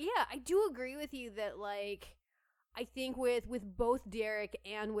 Like, yeah, I do agree with you that, like, I think with both Derek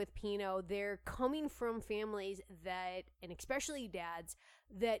and with Pino, they're coming from families that, and especially dads,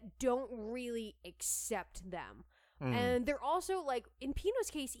 that don't really accept them. And they're also, like, in Pino's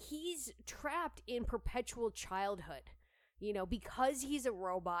case, he's trapped in perpetual childhood. You know, because he's a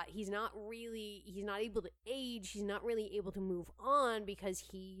robot, he's not able to age, he's not really able to move on, because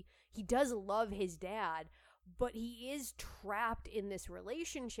he does love his dad, but he is trapped in this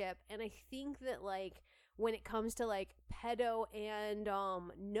relationship. And I think that, like, when it comes to, like, Pedo and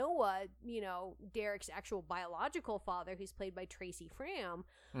Noah, you know, Derek's actual biological father, who's played by Tracy Fram,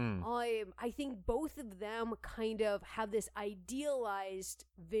 I think both of them kind of have this idealized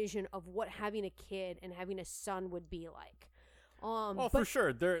vision of what having a kid and having a son would be like. Well, for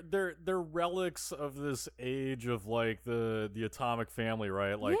sure, they're relics of this age of like the atomic family,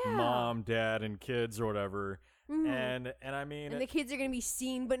 right? Like mom, dad, and kids or whatever. And I mean, and the kids are gonna be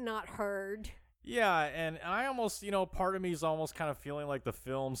seen but not heard. Yeah, and I almost, you know, part of me is almost kind of feeling like the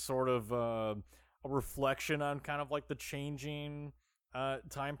film sort of a reflection on kind of like the changing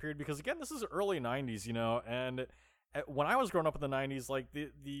time period, because again, this is early 90s, you know, and when I was growing up in the 90s, like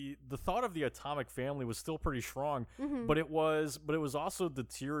the thought of the atomic family was still pretty strong, but it was also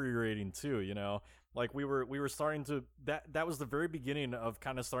deteriorating too, you know. Like we were starting to that was the very beginning of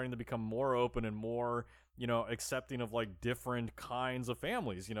kind of starting to become more open and more, you know, accepting of like different kinds of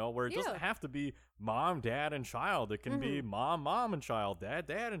families, you know, where it doesn't have to be mom, dad, and child. It can be mom, mom, and child, dad,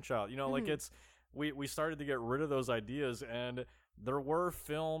 dad, and child. You know, like it's we started to get rid of those ideas, and there were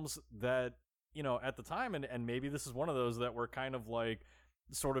films that, you know, at the time, and maybe this is one of those that were kind of like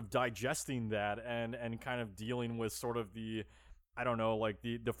sort of digesting that and kind of dealing with sort of the, I don't know, like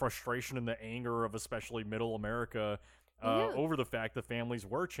the frustration and the anger of especially middle America over the fact that families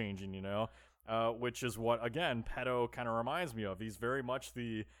were changing, you know, which is what, again, Pedo kind of reminds me of. He's very much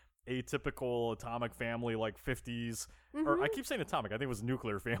the atypical atomic family, like 50s, or I keep saying atomic, I think it was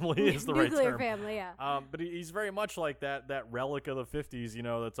nuclear family is the right term. Nuclear family, yeah. But he's very much like that relic of the 50s, you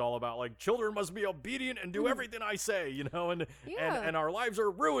know, that's all about like children must be obedient and do everything I say, you know, and our lives are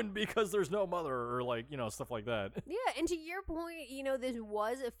ruined because there's no mother, or like, you know, stuff like that. Yeah, and to your point, you know, this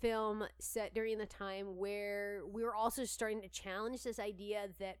was a film set during the time where we were also starting to challenge this idea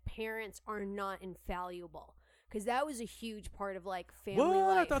that parents are not infallible. Because that was a huge part of, like, family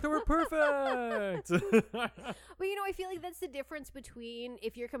life. I thought they were perfect! But, you know, I feel like that's the difference between,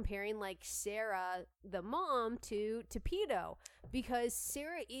 if you're comparing, like, Sarah, the mom, to Pedo. Because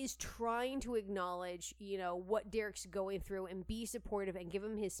Sarah is trying to acknowledge, you know, what Derek's going through and be supportive and give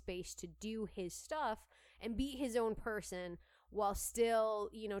him his space to do his stuff and be his own person while still,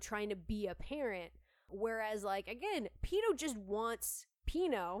 you know, trying to be a parent. Whereas, like, again, Pedo just wants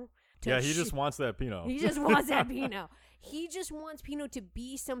Pino. Yeah, he just wants that Pino. He just wants that Pino. He just wants Pino to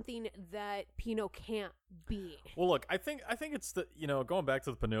be something that Pino can't be. Well, look, I think it's the, you know, going back to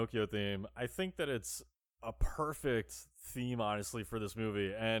the Pinocchio theme, I think that it's a perfect theme, honestly, for this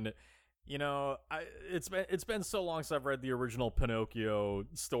movie. And, you know, it's been so long since I've read the original Pinocchio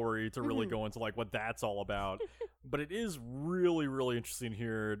story to really go into like what that's all about. But it is really, really interesting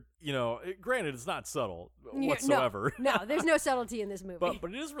here. You know, granted, it's not subtle whatsoever. No, there's no subtlety in this movie.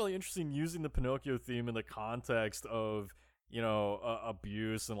 But it is really interesting using the Pinocchio theme in the context of, you know,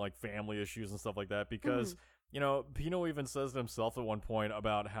 abuse and like family issues and stuff like that. Because, you know, Pino even says to himself at one point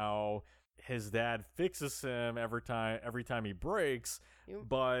about how his dad fixes him every time he breaks,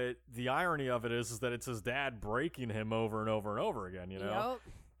 but the irony of it is that it's his dad breaking him over and over and over again, you know?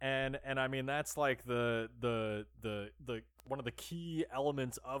 And I mean, that's like the one of the key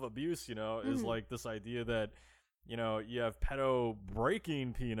elements of abuse, you know, is like this idea that, you know, you have Pedo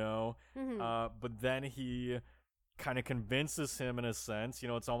breaking Pino, but then he kind of convinces him in a sense, you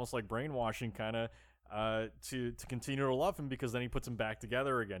know, it's almost like brainwashing kind of, to continue to love him, because then he puts him back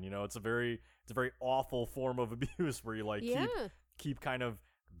together again. You know, it's a very awful form of abuse where you like keep kind of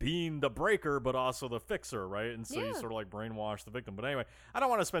being the breaker but also the fixer, right? And so you sort of like brainwash the victim. But anyway, I don't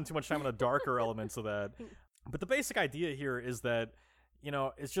want to spend too much time on the darker elements of that. But the basic idea here is that, you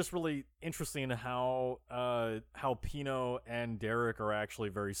know, it's just really interesting how Pino and Derek are actually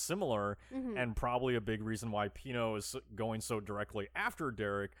very similar, and probably a big reason why Pino is going so directly after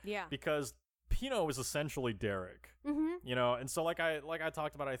Derek. Yeah, because Pino is essentially Derek, you know, and so like I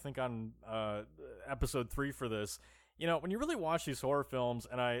talked about, I think on episode 3 for this, you know, when you really watch these horror films,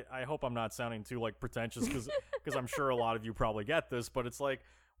 and I hope I'm not sounding too like pretentious, because I'm sure a lot of you probably get this, but it's like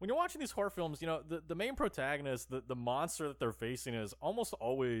when you're watching these horror films, you know, the main protagonist, the monster that they're facing is almost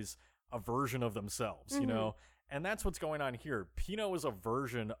always a version of themselves, you know, and that's what's going on here. Pino is a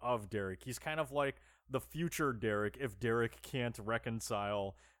version of Derek. He's kind of like the future Derek if Derek can't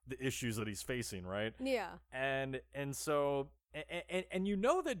reconcile the issues that he's facing, right? Yeah. And so and you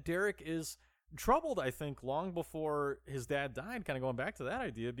know that Derek is troubled, I think, long before his dad died, kind of going back to that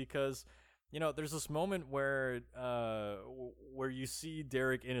idea, because, you know, there's this moment where you see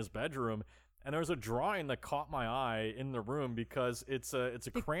Derek in his bedroom, and there's a drawing that caught my eye in the room, because it's a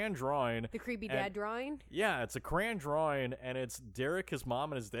crayon drawing. The creepy dad drawing? Yeah, it's a crayon drawing, and it's Derek, his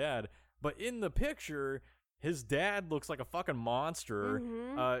mom, and his dad. But in the picture, his dad looks like a fucking monster.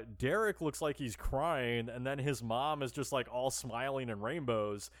 Derek looks like he's crying, and then his mom is just like all smiling and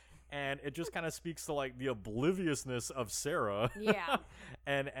rainbows. And it just kind of speaks to like the obliviousness of Sarah. Yeah.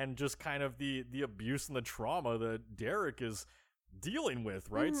 and just kind of the abuse and the trauma that Derek is dealing with,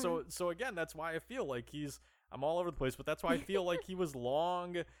 right? So again, that's why I feel like I'm all over the place, but that's why I feel like he was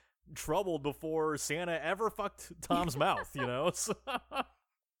long troubled before Santa ever fucked Tom's mouth, you know? So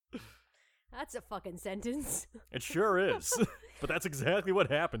that's a fucking sentence. It sure is. But that's exactly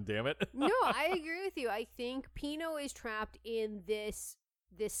what happened, damn it. No, I agree with you. I think Pino is trapped in this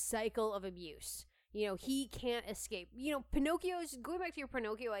cycle of abuse. You know, he can't escape. You know, Pinocchio's, going back to your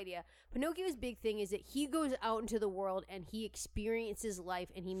Pinocchio idea, Pinocchio's big thing is that he goes out into the world and he experiences life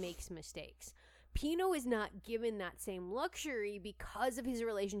and he makes mistakes. Pino is not given that same luxury because of his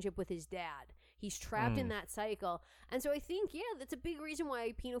relationship with his dad. He's trapped in that cycle. And so I think, yeah, that's a big reason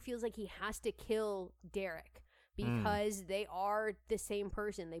why Pino feels like he has to kill Derek, because they are the same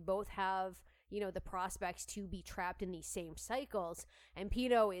person. They both have, you know, the prospects to be trapped in these same cycles. And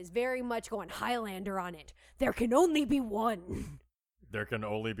Pino is very much going Highlander on it. There can only be one. There can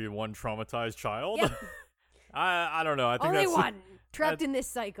only be one traumatized child? Yep. I don't know. I think only that's one. Trapped in this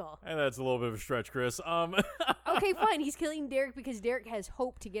cycle. And that's a little bit of a stretch, Chris. Okay, fine. He's killing Derek because Derek has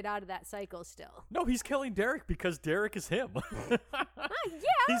hope to get out of that cycle still. No, he's killing Derek because Derek is him. Yeah.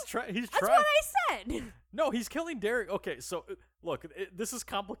 He's trying. That's what I said. No, he's killing Derek. Okay, so look, this is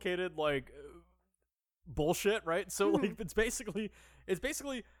complicated, like bullshit, right? So like, it's basically,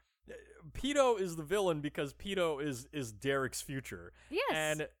 Pito is the villain because Pito is Derek's future. Yes.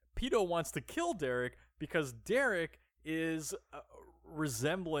 And Pito wants to kill Derek because Derek is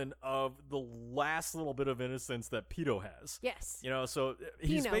resemblant of the last little bit of innocence that Pito has. Yes. You know, so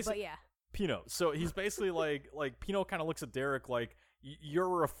he's Pino, basically but yeah. Pino. So he's basically like Pino kind of looks at Derek like, you're a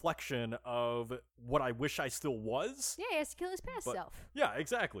reflection of what I wish I still was. Yeah, he has to kill his past self. Yeah,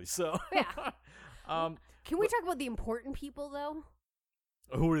 exactly. So Yeah. Can we talk about the important people though?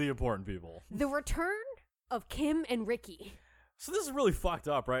 Who are the important people? The return of Kim and Ricky. So this is really fucked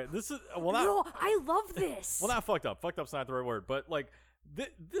up, right? This is No, I love this. Well, not fucked up. Fucked up's not the right word, but like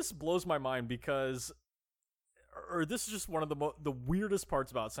this blows my mind because, or this is just one of the weirdest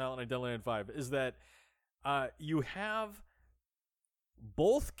parts about Silent Night, Deadly Night 5 is that you have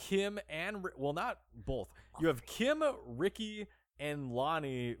both Kim and not both. You have Kim, Ricky, and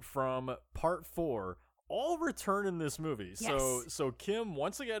Lonnie from Part 4 all return in this movie. Yes. So Kim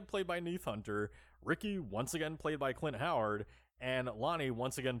once again played by Neith Hunter, Ricky once again played by Clint Howard, and Lonnie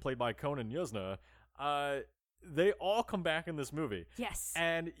once again played by Conan Yuzna. They all come back in this movie. Yes.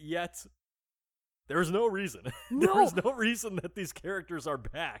 And yet there's no reason. No. There's no reason that these characters are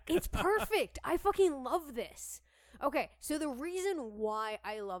back. It's perfect. I fucking love this. Okay, so the reason why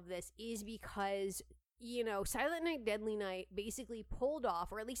I love this is because, you know, Silent Night, Deadly Night basically pulled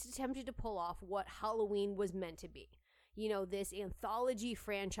off, or at least attempted to pull off, what Halloween was meant to be. You know, this anthology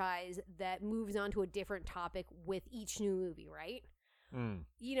franchise that moves on to a different topic with each new movie, right?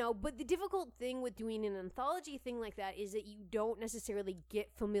 You know, but the difficult thing with doing an anthology thing like that is that you don't necessarily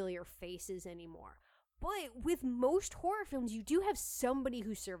get familiar faces anymore. But with most horror films, you do have somebody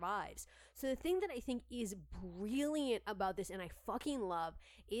who survives. So the thing that I think is brilliant about this, and I fucking love,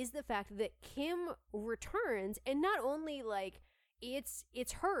 is the fact that Kim returns, and not only, like, it's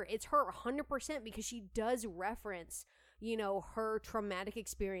her 100%, because she does reference, you know, her traumatic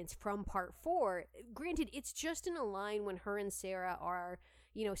experience from Part 4. Granted, it's just in a line when her and Sarah are,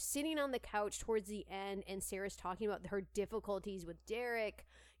 you know, sitting on the couch towards the end, and Sarah's talking about her difficulties with Derek,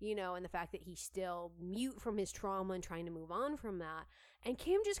 you know, and the fact that he's still mute from his trauma and trying to move on from that. And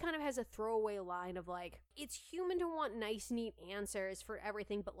Kim just kind of has a throwaway line of like, it's human to want nice, neat answers for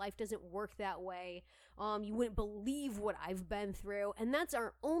everything, but life doesn't work that way. You wouldn't believe what I've been through. And that's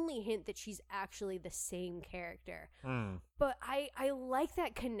our only hint that she's actually the same character. But I like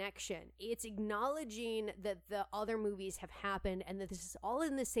that connection. It's acknowledging that the other movies have happened and that this is all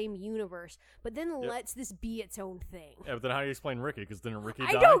in the same universe, but then lets this be its own thing. Yeah, but then how do you explain Ricky? Because didn't Ricky die?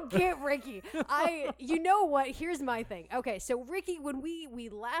 I don't get Ricky. You know what? Here's my thing. Okay, so Ricky, when we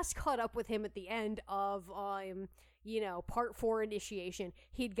last caught up with him at the end of you know, Part 4 Initiation,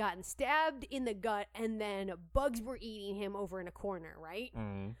 he'd gotten stabbed in the gut and then bugs were eating him over in a corner, right?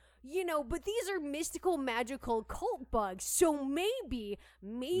 You know, but these are mystical, magical cult bugs. So maybe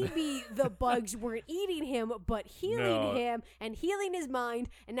the bugs weren't eating him, but healing him and healing his mind.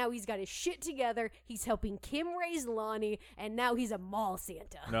 And now he's got his shit together. He's helping Kim raise Lonnie, and now he's a mall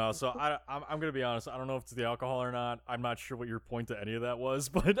Santa. No, so I'm going to be honest. I don't know if it's the alcohol or not. I'm not sure what your point to any of that was,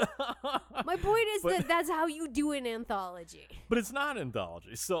 but my point is that that's how you do an anthology. But it's not an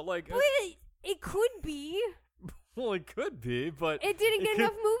anthology. So like, but it could be. Well, it could be, but it didn't get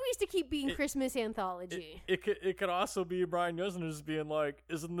enough movies to keep being Christmas anthology. It could also be Brian Yuzna just being like,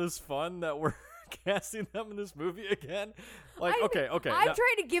 "Isn't this fun that we're casting them in this movie again?" Like, okay. I'm trying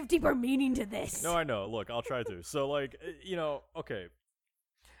to give deeper meaning to this. No, I know. Look, I'll try to. So, like, you know, okay.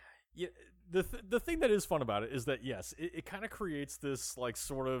 Yeah, the thing that is fun about it is that yes, it kind of creates this like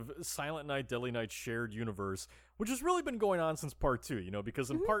sort of Silent Night, Deadly Night shared universe, which has really been going on since Part 2. You know, because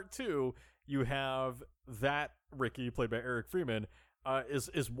in Part 2 you have that Ricky played by Eric Freeman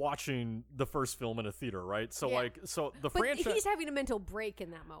is watching the first film in a theater, right? So Yeah. so the But franchise. he's having a mental break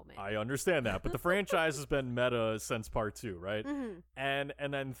in that moment. I understand that, but the franchise has been meta since part 2, right? Mm-hmm.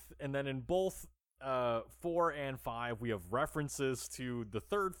 And then in both 4 and 5, we have references to the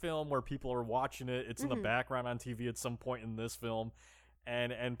third film where people are watching it. It's in the background on TV at some point in this film.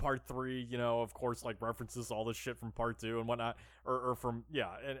 And part 3, you know, of course, like references all this shit from part 2 and whatnot, or from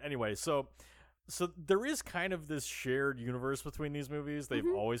and anyway, so there is kind of this shared universe between these movies. They've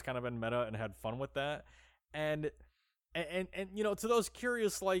always kind of been meta and had fun with that, and you know, to those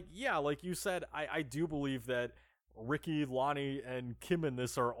curious, like you said, I do believe that Ricky, Lonnie, and Kim in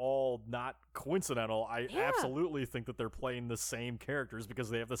this are all not coincidental. I absolutely think that they're playing the same characters because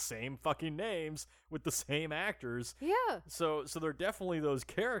they have the same fucking names with the same actors. Yeah. So they're definitely those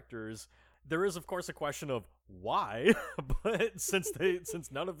characters. There is, of course, a question of why, but since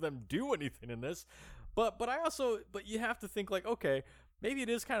none of them do anything in this, but you have to think like, okay, maybe it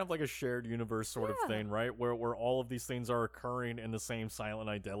is kind of like a shared universe sort of thing, right? Where all of these things are occurring in the same Silent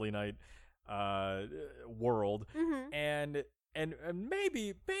Night, Deadly Night world, and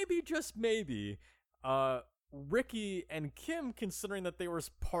maybe just maybe Ricky and Kim, considering that they were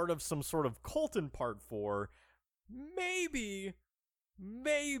part of some sort of cult in part 4, maybe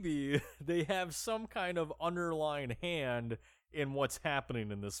they have some kind of underlying hand in what's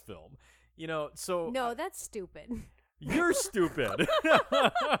happening in this film, you know. So No, that's stupid. you're stupid.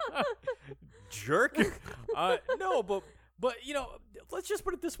 Jerk. No, but you know, let's just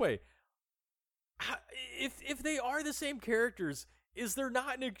put it this way. If they are the same characters, is there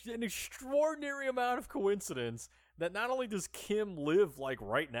not an extraordinary amount of coincidence that not only does Kim live like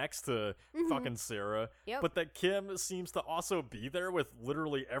right next to fucking Sarah, but that Kim seems to also be there with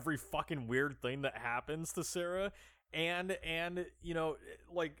literally every fucking weird thing that happens to Sarah, and you know,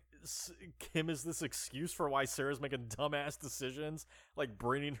 like Kim is this excuse for why Sarah's making dumbass decisions, like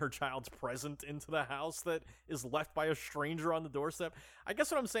bringing her child's present into the house that is left by a stranger on the doorstep. I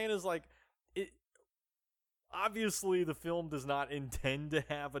guess what I'm saying is like, obviously the film does not intend to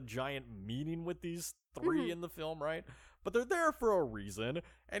have a giant meaning with these 3 in the film, right? But they're there for a reason,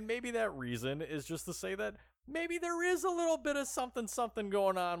 and maybe that reason is just to say that maybe there is a little bit of something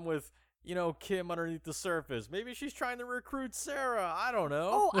going on with, you know, Kim underneath the surface. Maybe she's trying to recruit Sarah. I don't know.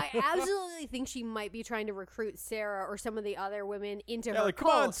 Oh, I absolutely think she might be trying to recruit Sarah or some of the other women into her like,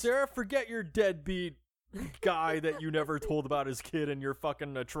 cult. come on, Sarah, forget your deadbeat guy that you never told about his kid and your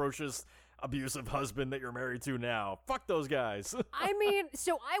fucking atrocious abusive husband that you're married to now. Fuck those guys. I mean,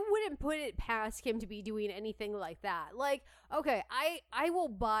 so I wouldn't put it past Kim to be doing anything like that. Like, okay, I will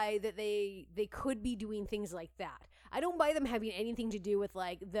buy that they could be doing things like that. I don't buy them having anything to do with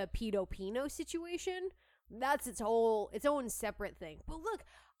like the pedo-pino situation. That's its own separate thing. But look,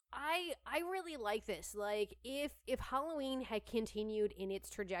 I really like this. Like, if Halloween had continued in its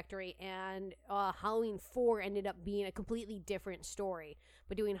trajectory and Halloween 4 ended up being a completely different story,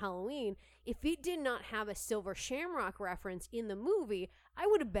 but doing Halloween, if it did not have a Silver Shamrock reference in the movie,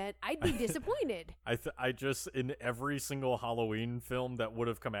 I'd be disappointed. I just, in every single Halloween film that would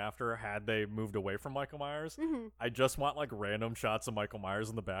have come after, had they moved away from Michael Myers, I just want like random shots of Michael Myers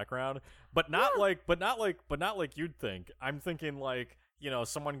in the background, but not like you'd think. I'm thinking like, you know,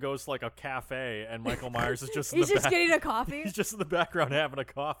 someone goes to like a cafe and Michael Myers is just He's just getting a coffee. He's just in the background having a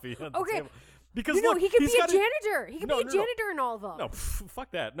coffee. At the table. Because no, look, he could be a gotta, janitor. He could be a janitor in all of them. No,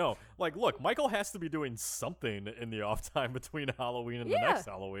 fuck that. No, like, look, Michael has to be doing something in the off time between Halloween and the next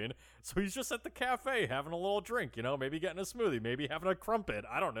Halloween. So he's just at the cafe having a little drink, you know, maybe getting a smoothie, maybe having a crumpet.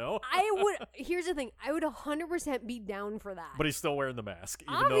 I don't know. Here's the thing. I would 100% be down for that. But he's still wearing the mask,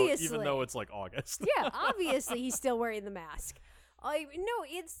 even though it's like August. Yeah, obviously he's still wearing the mask. No,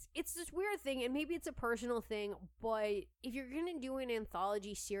 it's this weird thing, and maybe it's a personal thing, but if you're gonna do an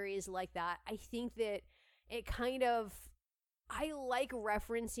anthology series like that, I think that it kind of, I like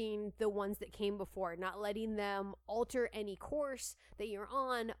referencing the ones that came before, not letting them alter any course that you're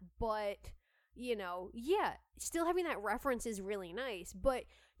on, but, you know, yeah, still having that reference is really nice. But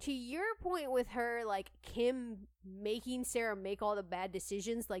to your point with her, like, Kim making Sarah make all the bad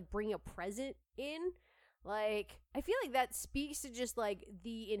decisions, like bring a present in, like, I feel like that speaks to just, like,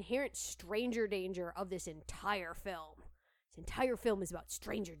 the inherent stranger danger of this entire film. This entire film is about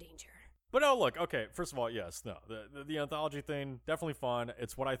stranger danger. But no, look, okay, first of all, yes, no, the anthology thing, definitely fun.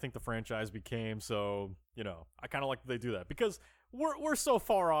 It's what I think the franchise became, so, you know, I kind of like that they do that. Because we're so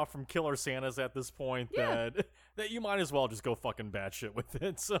far off from Killer Santas at this point that you might as well just go fucking batshit with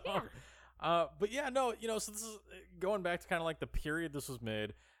it, so... Yeah. But yeah, no, you know, so this is, going back to kind of like the period this was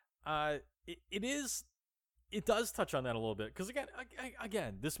made, it does touch on that a little bit, because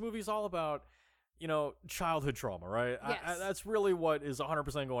again, this movie's all about, childhood trauma, right? Yes. That's really what is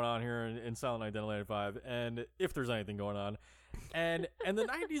 100% going on here in Silent Night, Deadly Night 5, and if there's anything going on. And the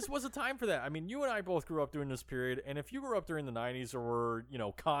 90s was a time for that. I mean, you and I both grew up during this period, and if you grew up during the 90s or were,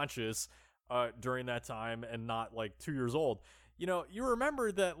 conscious during that time and not, like, 2 years old, you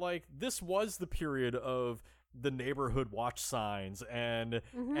remember that, like, this was the period of the neighborhood watch signs and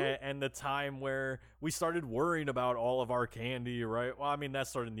the time where we started worrying about all of our candy, right? Well, I mean, that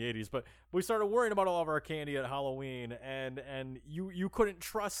started in the 80s, but we started worrying about all of our candy at Halloween, and you couldn't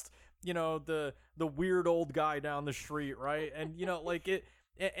trust, the weird old guy down the street, right? And, like it,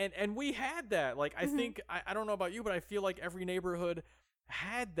 and we had that. Like, I think, I don't know about you, but I feel like every neighborhood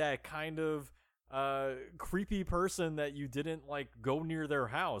had that kind of creepy person that you didn't, like, go near their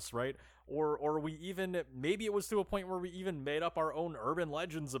house, right? Or we even, maybe it was to a point where we even made up our own urban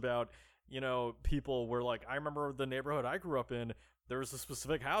legends about, people where, like, I remember the neighborhood I grew up in, there was a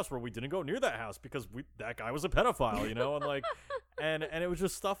specific house where we didn't go near that house because that guy was a pedophile, and like, and it was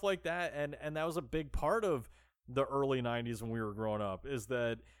just stuff like that. And that was a big part of the early 90s when we were growing up, is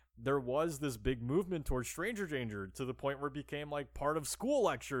that there was this big movement towards stranger danger to the point where it became, like, part of school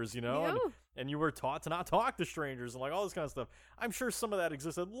lectures, Yeah. and you were taught to not talk to strangers and, like, all this kind of stuff. I'm sure some of that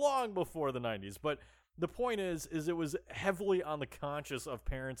existed long before the 90s, but the point is it was heavily on the conscious of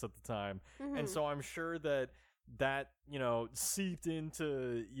parents at the time. And so I'm sure that seeped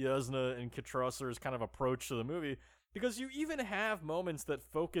into Yasna and Kitrusser's kind of approach to the movie, because you even have moments that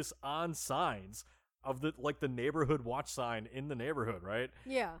focus on signs of the neighborhood watch sign in the neighborhood, right?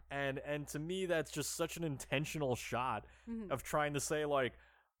 Yeah. And to me, that's just such an intentional shot of trying to say, like,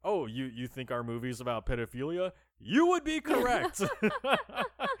 oh, you think our movie's about pedophilia? You would be correct.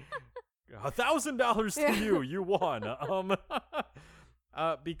 $1,000 to you. You won.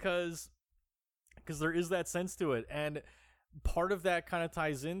 Because there is that sense to it, and part of that kind of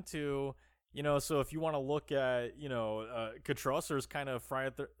ties into, so if you want to look at, Kitrusser's kind of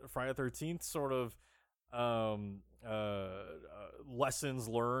Friday 13th sort of lessons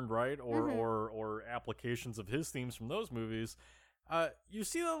learned, right, or applications of his themes from those movies, you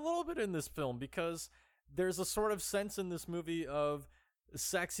see that a little bit in this film, because there's a sort of sense in this movie of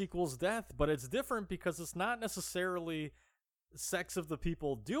sex equals death, but it's different because it's not necessarily sex of the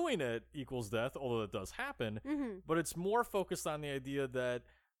people doing it equals death, although it does happen, but it's more focused on the idea that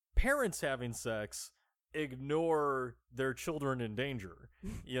parents having sex ignore their children in danger,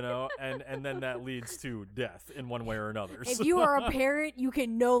 and then that leads to death in one way or another. If you are a parent, you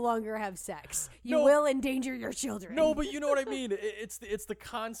can no longer have sex. You will endanger your children. No, but you know what I mean. It's the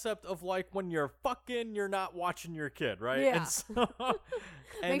concept of, like, when you're fucking, you're not watching your kid, right? Yeah. And so,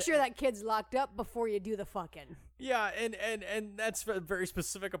 Make sure that kid's locked up before you do the fucking. Yeah, and that's a very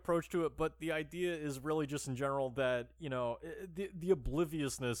specific approach to it, but the idea is really just in general that, the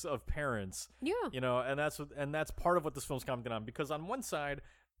obliviousness of parents. Yeah. And that's part of what this film's commenting on, because on one side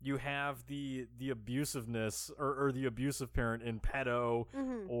you have the abusiveness or the abusive parent in Pedo,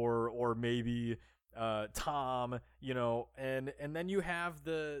 or maybe Tom, and then you have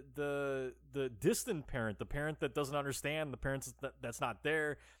the distant parent, the parent that doesn't understand, the parents that's not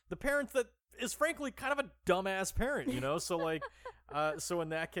there, the parent that is frankly kind of a dumbass parent, so, like, so in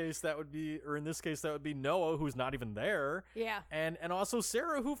that case that would be, or in this case that would be Noah, who's not even there. Yeah. And also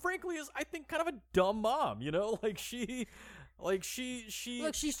Sarah, who frankly is, I think, kind of a dumb mom, like she look,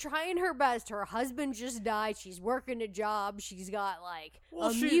 she's trying her best. Her husband just died. She's working a job. She's got, like,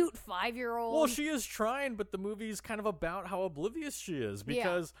 mute 5-year-old. Well, she is trying, but the movie's kind of about how oblivious she is,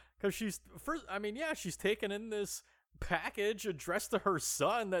 because she's she's taken in this package addressed to her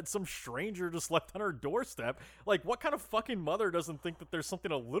son that some stranger just left on her doorstep. Like, what kind of fucking mother doesn't think that there's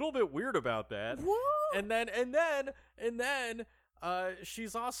something a little bit weird about that? What? And then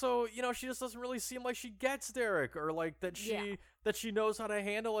she's also, she just doesn't really seem like she gets Derek, or like that she knows how to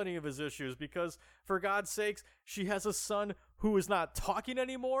handle any of his issues, because for God's sakes, she has a son who is not talking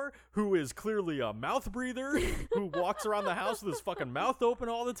anymore, who is clearly a mouth breather, who walks around the house with his fucking mouth open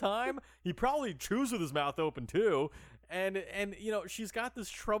all the time. He probably chews with his mouth open too. And she's got this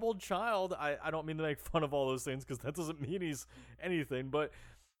troubled child. I don't mean to make fun of all those things, because that doesn't mean he's anything, but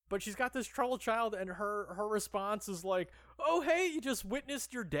she's got this troubled child, and her response is like, oh, hey, you just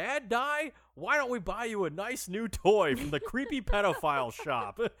witnessed your dad die? Why don't we buy you a nice new toy from the creepy pedophile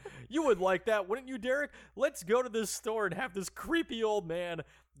shop? You would like that, wouldn't you, Derek? Let's go to this store and have this creepy old man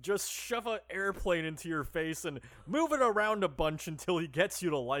just shove an airplane into your face and move it around a bunch until he gets you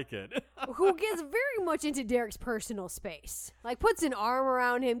to like it. Who gets very much into Derek's personal space. Like, puts an arm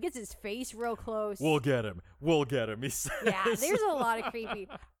around him, gets his face real close. We'll get him, he says. Yeah, there's a lot of creepy.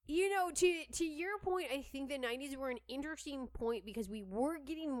 You know, to your point, I think the 90s were an interesting point because we were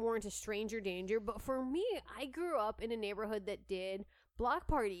getting more into stranger danger. But for me, I grew up in a neighborhood that did block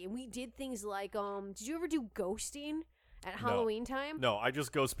party. And we did things like, did you ever do ghosting at Halloween time? No, I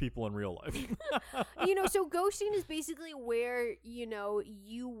just ghost people in real life. You know, so ghosting is basically where, you know,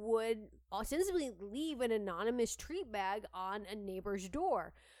 you would ostensibly leave an anonymous treat bag on a neighbor's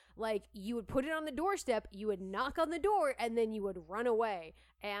door. Like, you would put it on the doorstep, you would knock on the door, and then you would run away.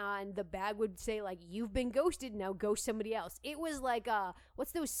 And the bag would say, like, you've been ghosted, now ghost somebody else. It was like,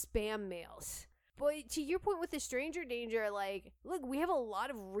 what's those spam mails? But to your point with the stranger danger, like, look, we have a lot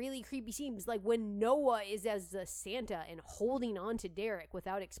of really creepy scenes. Like, when Noah is as the Santa and holding on to Derek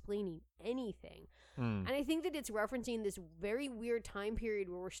without explaining anything. And I think that it's referencing this very weird time period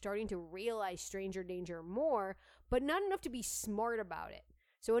where we're starting to realize stranger danger more, but not enough to be smart about it.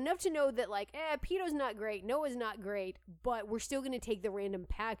 So enough to know that, like, Peto's not great, Noah's not great, but we're still going to take the random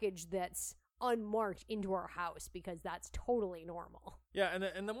package that's unmarked into our house because that's totally normal. Yeah, and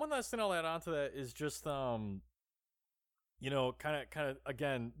then one last thing I'll add on to that is just, you know, kind of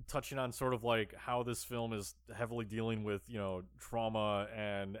again, touching on sort of like how this film is heavily dealing with, you know, trauma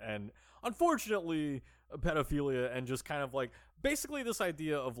and unfortunately pedophilia and just kind of like basically this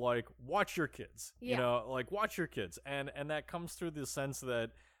idea of like watch your kids, you know, like watch your kids, and that comes through the sense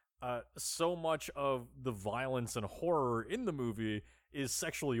that so much of the violence and horror in the movie is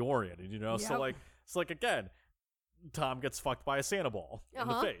sexually oriented, you know. Yep. So like again, Tom gets fucked by a Santa ball in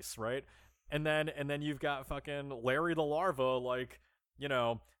the face, right? And then you've got fucking Larry the larva, like, you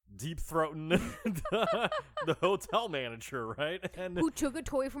know, deep throating the hotel manager, right? And Who took a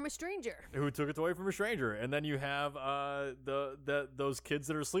toy from a stranger. And then you have those kids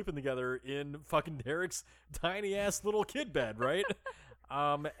that are sleeping together in fucking Derek's tiny ass little kid bed, right?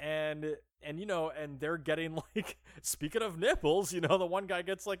 And you know, and they're getting like, speaking of nipples, you know, the one guy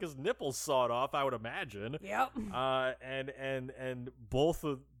gets like his nipples sawed off, I would imagine. Yep. And both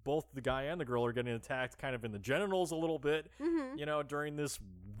the guy and the girl are getting attacked kind of in the genitals a little bit, you know, during this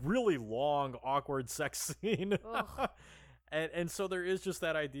really long, awkward sex scene. and so there is just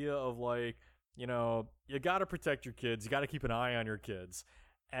that idea of like, you know, you got to protect your kids, you got to keep an eye on your kids,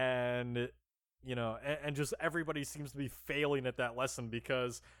 and you know, and just everybody seems to be failing at that lesson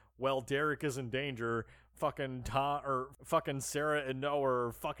because, well, Derek is in danger. Fucking Tom or fucking Sarah and Noah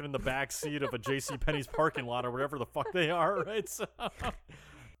are fucking in the back seat of a JCPenney's parking lot or whatever the fuck they are, right? So,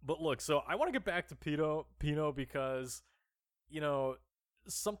 but look, so I want to get back to Pino because, you know,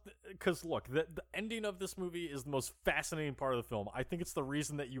 because look, the ending of this movie is the most fascinating part of the film. I think it's the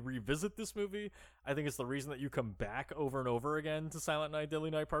reason that you revisit this movie. I think it's the reason that you come back over and over again to Silent Night, Deadly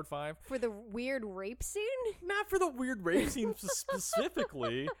Night Part 5. For the weird rape scene? Not for the weird rape scene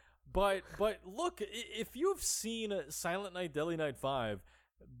specifically, but look, if you've seen Silent Night, Deadly Night 5,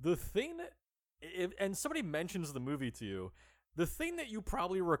 the thing, and somebody mentions the movie to you, the thing that you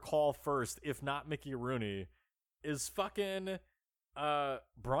probably recall first, if not Mickey Rooney, is fucking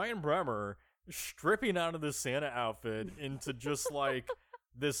Brian Bremer stripping out of this Santa outfit into just like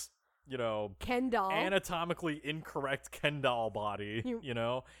this, you know, Ken doll, anatomically incorrect Ken doll body, you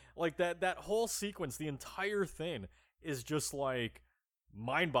know, like that whole sequence, the entire thing is just like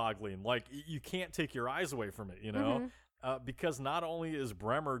mind-boggling. Like you can't take your eyes away from it, you know, because not only is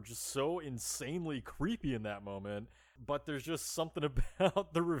Bremer just so insanely creepy in that moment, but there's just something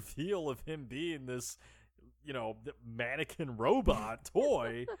about the reveal of him being this, you know, mannequin robot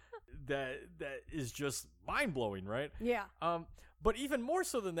toy that is just mind-blowing, right? Yeah. But even more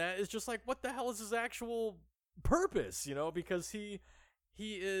so than that is just like, what the hell is his actual purpose, you know? Because he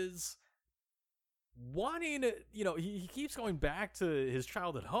is wanting, you know, he keeps going back to his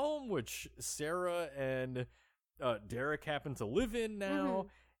childhood home, which Sarah and Derek happen to live in now,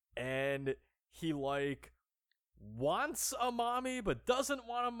 and he like wants a mommy but doesn't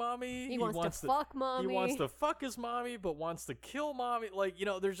want a mommy. He wants to fuck mommy. He wants to fuck his mommy but wants to kill mommy. Like, you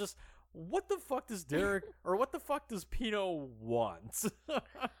know, there's just, what the fuck does Derek or what the fuck does Pino want?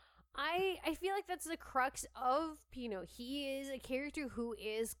 I feel like that's the crux of Pino. He is a character who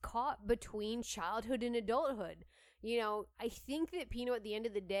is caught between childhood and adulthood. You know, I think that Pino at the end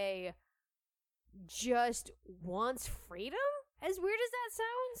of the day just wants freedom, as weird as that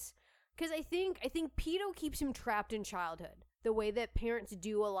sounds. Because I think Pino keeps him trapped in childhood, the way that parents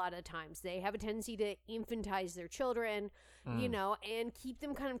do a lot of times. They have a tendency to infantize their children, you know, and keep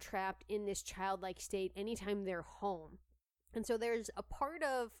them kind of trapped in this childlike state anytime they're home. And so there's a part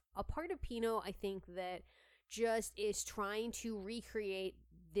of Pino, I think, that just is trying to recreate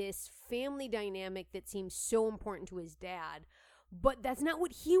this family dynamic that seems so important to his dad. But that's not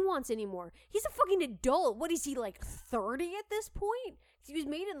what he wants anymore. He's a fucking adult. What is he, like 30 at this point? He was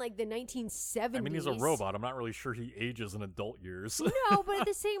made in like the 1970s. I mean, he's a robot. I'm not really sure he ages in adult years. No, but at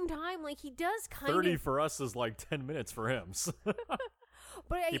the same time, like, he does kind 30 of... for us is like 10 minutes for him. So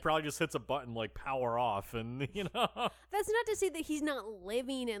But he probably just hits a button like power off and, you know. That's not to say that he's not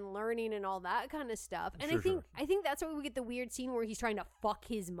living and learning and all that kind of stuff. And Sure. I think that's why we get the weird scene where he's trying to fuck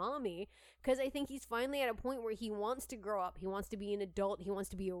his mommy, because I think he's finally at a point where he wants to grow up. He wants to be an adult. He wants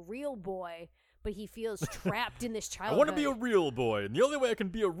to be a real boy, but he feels trapped in this childhood. I want to be a real boy, and the only way I can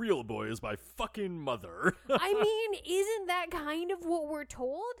be a real boy is my fucking mother. I mean, isn't that kind of what we're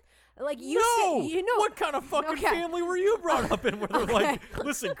told? Like, No! you know, What kind of fucking Okay. family were you brought up in where they're like,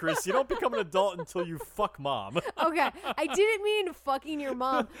 listen, Chris, you don't become an adult until you fuck mom. Okay, I didn't mean fucking your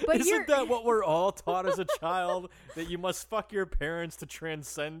mom, but Isn't that what we're all taught as a child? That you must fuck your parents to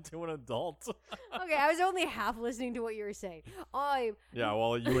transcend to an adult? Okay, I was only half listening to what you were saying. Yeah,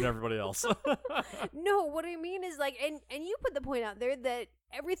 well, you and everybody else. No, what I mean is, like, and you put the point out there that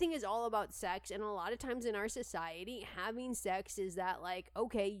everything is all about sex, and a lot of times in our society, having sex is that, like,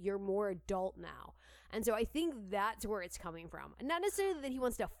 okay, you're more adult now. And so I think that's where it's coming from. And not necessarily that he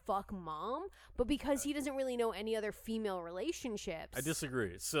wants to fuck mom, but because he doesn't really know any other female relationships. I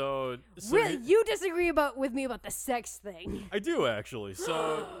disagree. So Really? You disagree with me about the sex thing. I do actually.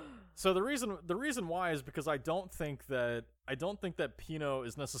 So the reason why is because I don't think that Pino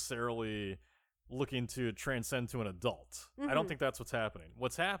is necessarily looking to transcend to an adult. I don't think that's what's happening.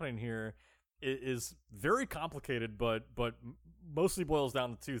 What's happening here is very complicated, but mostly boils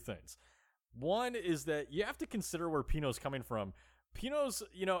down to two things. One is that you have to consider where Pino's coming from. Pino's,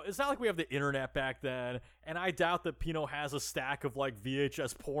 you know, it's not like we have the internet back then, and I doubt that Pino has a stack of like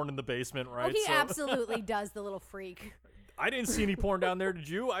VHS porn in the basement, right? Oh, he absolutely does, the little freak. I didn't see any porn down there, did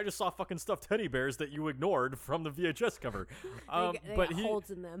you? I just saw fucking stuffed teddy bears that you ignored from the VHS cover. They got holes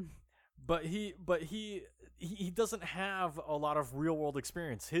in them. But he doesn't have a lot of real world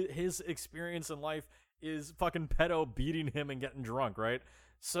experience. His experience in life is fucking pedo beating him and getting drunk, right?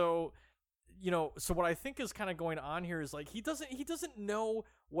 So, you know, so what I think is kind of going on here is like he doesn't know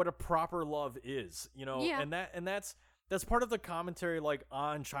what a proper love is, you know, Yeah. and that's part of the commentary like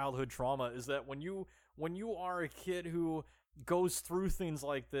on childhood trauma is that when you are a kid who goes through things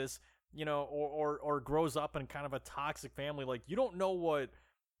like this, you know, or grows up in kind of a toxic family, like you don't know what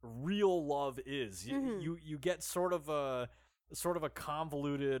real love is. You get sort of a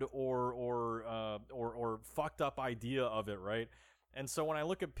convoluted or fucked up idea of it, right? And so when I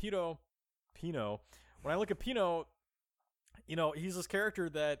look at Pino, you know, he's this character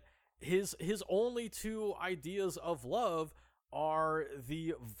that his only two ideas of love are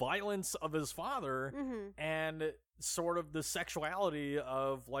the violence of his father and sort of the sexuality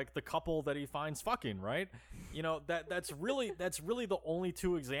of like the couple that he finds fucking, right? You know, that's really the only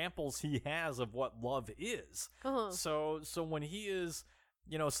two examples he has of what love is. So when he is,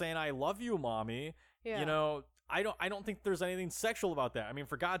 you know, saying I love you, mommy, you know, I don't think there's anything sexual about that. I mean,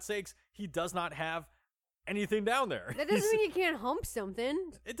 for God's sakes, he does not have anything down there. That doesn't mean you can't hump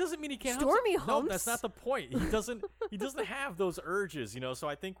something. It doesn't mean he can't. Stormy hump. humps. No, that's not the point. He doesn't have those urges, you know. So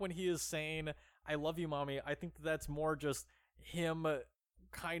I think when he is saying "I love you, mommy," I think that's more just him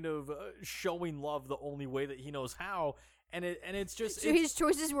kind of showing love the only way that he knows how, and it's just So his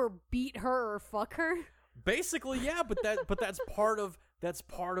choices were beat her or fuck her. Basically, yeah. But that's part of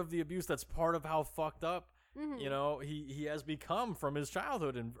the abuse. That's part of how fucked up. You know, he has become from his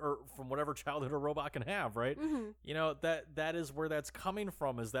childhood or from whatever childhood a robot can have, right? You know, that is where that's coming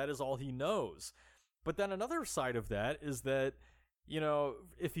from, is that is all he knows. But then another side of that is that, you know,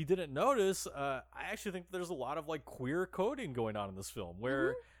 if he didn't notice, I actually think there's a lot of like queer coding going on in this film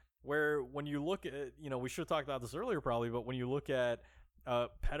where when you look at, you know, we should have talked about this earlier probably, but when you look at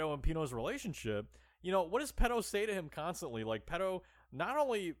Pedo and Pino's relationship, you know, what does Pedo say to him constantly? Like, Pedo not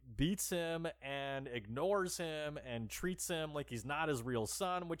only beats him and ignores him and treats him like he's not his real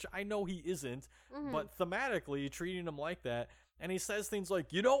son, which I know he isn't, but thematically treating him like that. And he says things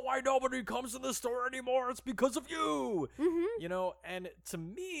like, you know why nobody comes to the store anymore? It's because of you. You know, and to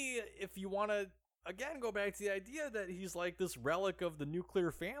me, if you want to, again, go back to the idea that he's like this relic of the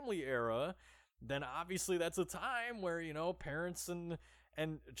nuclear family era, then obviously that's a time where, you know, parents and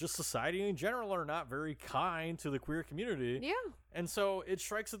just society in general are not very kind to the queer community. Yeah. And so it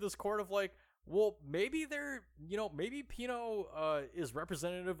strikes at this chord of like, well, maybe maybe Pino is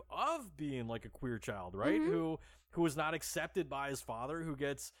representative of being like a queer child, right? Who is not accepted by his father, who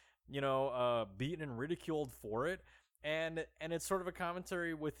gets, you know, beaten and ridiculed for it. and it's sort of a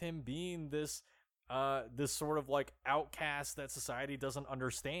commentary with him being this this sort of like outcast that society doesn't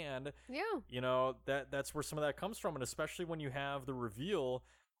understand. Yeah. You know, that's where some of that comes from, and especially when you have the reveal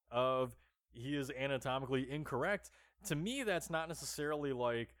of he is anatomically incorrect. To me, that's not necessarily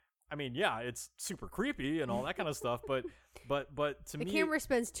like, I mean, yeah, it's super creepy and all that kind of stuff, but to The me, camera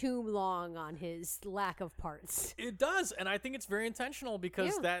spends too long on his lack of parts. it does, and I think it's very intentional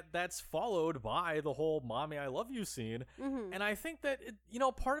because that's followed by the whole "Mommy, I love you" scene, and I think that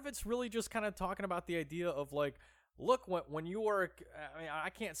part of it's really just kind of talking about the idea of like, look, when you are, I mean, I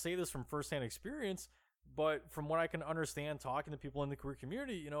can't say this from firsthand experience, but from what I can understand talking to people in the queer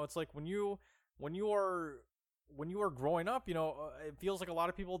community, it's like when you are growing up, it feels like a lot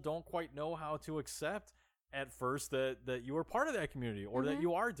of people don't quite know how to accept at first that you are part of that community or that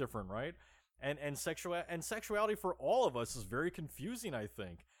you are different, right? And sexuality for all of us is very confusing, I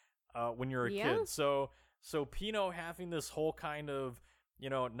think, when you're a kid. So Pino having this whole kind of,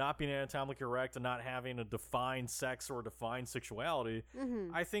 not being anatomically correct and not having a defined sex or defined sexuality,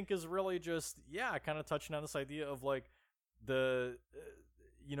 I think is really just, kind of touching on this idea of like the,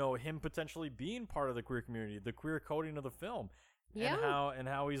 him potentially being part of the queer community, the queer coding of the film, and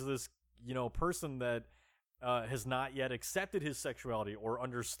how he's this, person that has not yet accepted his sexuality or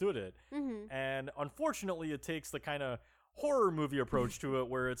understood it. And unfortunately, it takes the kind of horror movie approach to it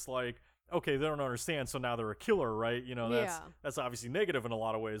where it's like, okay, they don't understand, so now they're a killer, right? That's obviously negative in a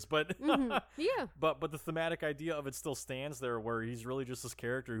lot of ways, but but the thematic idea of it still stands there, where he's really just this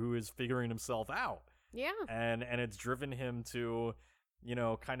character who is figuring himself out. And it's driven him to,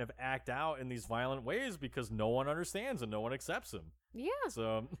 kind of act out in these violent ways because no one understands and no one accepts him.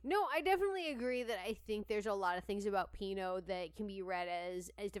 So no, I definitely agree that I think there's a lot of things about Pino that can be read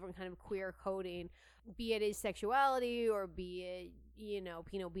as different kind of queer coding, be it his sexuality or be it,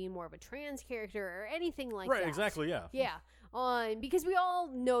 Pino being more of a trans character or anything like that. Right, exactly, yeah. Yeah. Because we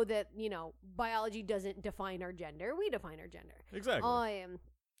all know that, biology doesn't define our gender. We define our gender. Exactly.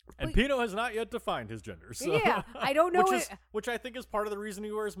 And Pino has not yet defined his gender. So. Yeah, I don't know. Which I think is part of the reason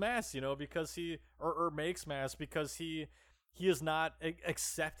he wears masks, because he or makes masks, because he has not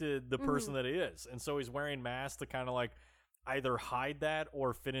accepted the person that he is, and so he's wearing masks to kind of like either hide that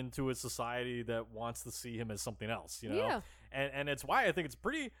or fit into a society that wants to see him as something else. And it's why I think it's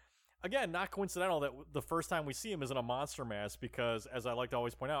pretty. Again, not coincidental that the first time we see him is in a monster mask, because, as I like to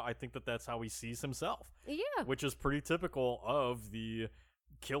always point out, I think that that's how he sees himself. Yeah, which is pretty typical of the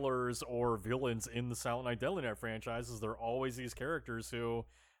killers or villains in the Silent Night Deadly Night franchises. They're always these characters who,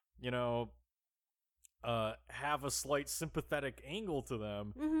 have a slight sympathetic angle to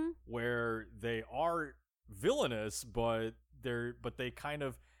them, where they are villainous, but they kind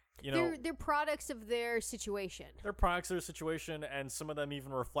of, they're products of their situation. They're products of their situation, and some of them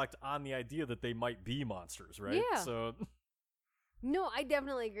even reflect on the idea that they might be monsters, right? Yeah. So, no, I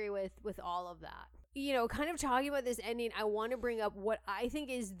definitely agree with all of that. Kind of talking about this ending, I want to bring up what I think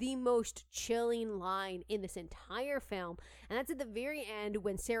is the most chilling line in this entire film, and that's at the very end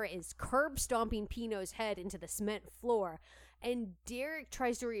when Sarah is curb stomping Pino's head into the cement floor, and Derek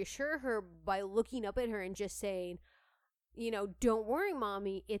tries to reassure her by looking up at her and just saying, don't worry,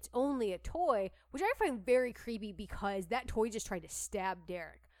 Mommy, it's only a toy, which I find very creepy because that toy just tried to stab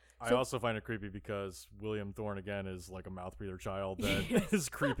Derek. I also find it creepy because William Thorne, again, is like a mouth breather child that is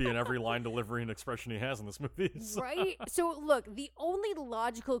creepy in every line delivery and expression he has in this movie. So. Right? So, look, the only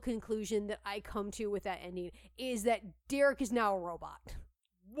logical conclusion that I come to with that ending is that Derek is now a robot.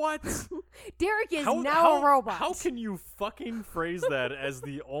 What? Derek is now a robot. How can you fucking phrase that as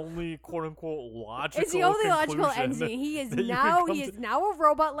the only quote-unquote logical It's the only logical conclusion ending. He is now a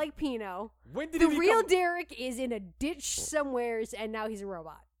robot like Pino. When did the real Derek is in a ditch somewheres, and now he's a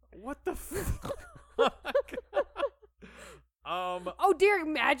robot. What the fuck? Derek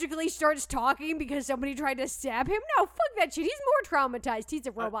magically starts talking because somebody tried to stab him? No, fuck that shit. He's more traumatized. He's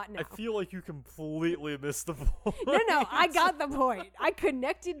a robot now. I feel like you completely missed the point. No, I got the point. I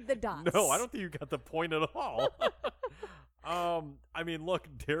connected the dots. No, I don't think you got the point at all. I mean, look,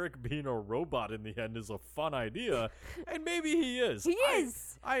 Derek being a robot in the end is a fun idea, and maybe he is. He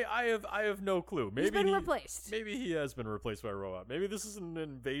is. I have no clue. Maybe he's been replaced. Maybe he has been replaced by a robot. Maybe this is an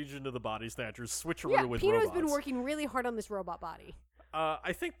invasion of the body snatchers switcheroo with Pino's robots. been working really hard on this robot body.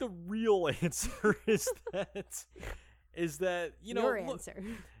 I think the real answer is that Your answer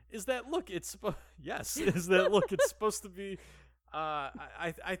is that look, it's it's supposed to be.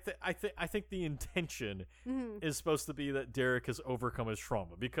 I think the intention is supposed to be that Derek has overcome his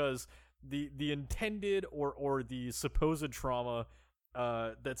trauma, because the intended or the supposed trauma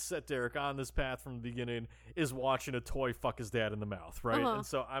that set Derek on this path from the beginning is watching a toy fuck his dad in the mouth, right? Uh-huh. And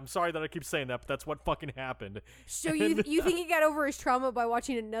so I'm sorry that I keep saying that, but that's what fucking happened. So you think he got over his trauma by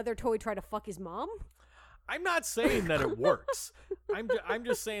watching another toy try to fuck his mom? I'm not saying that it works. I'm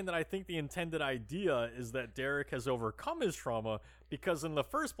just saying that I think the intended idea is that Derek has overcome his trauma because in the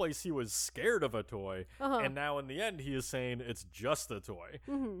first place he was scared of a toy, and now in the end he is saying it's just a toy.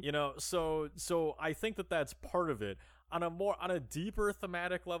 You know, so I think that that's part of it. On a deeper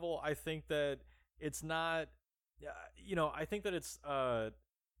thematic level, I think that it's not. You know, I think that it's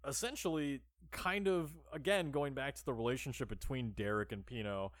essentially kind of again going back to the relationship between Derek and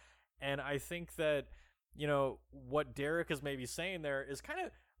Pino, and I think that. You know, what Derek is maybe saying there is kind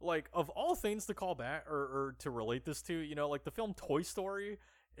of like, of all things to call back or to relate this to, you know, like the film Toy Story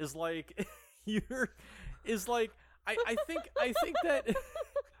is like, I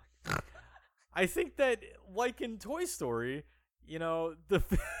think that like in Toy Story, you know,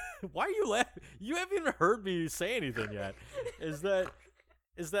 why are you laughing? You haven't even heard me say anything yet. Is that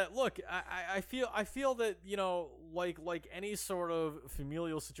look, I feel that, you know, like any sort of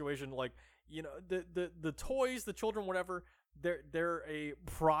familial situation, like, you know, the toys, the children, whatever, they're a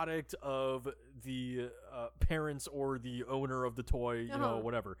product of the parents or the owner of the toy, you know,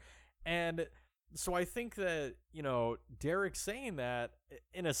 whatever. And so I think that, you know, Derek saying that,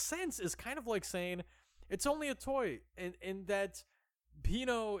 in a sense, is kind of like saying it's only a toy, and that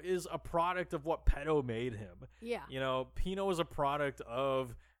Pino is a product of what Pedo made him. Yeah. You know, Pino is a product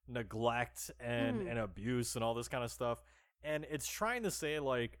of neglect and abuse and all this kind of stuff. And it's trying to say,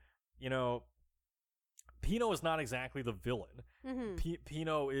 like, you know, Pino is not exactly the villain.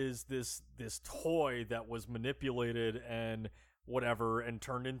 Pino is this toy that was manipulated and whatever and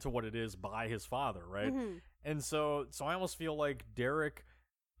turned into what it is by his father, right? And so I almost feel like Derek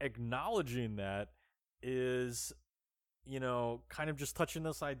acknowledging that is, you know, kind of just touching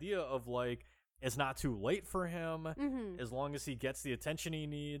this idea of like, it's not too late for him. As long as he gets the attention he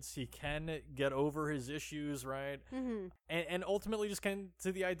needs, he can get over his issues, right? And ultimately just came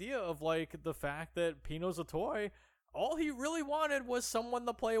to the idea of like the fact that Pino's a toy. All he really wanted was someone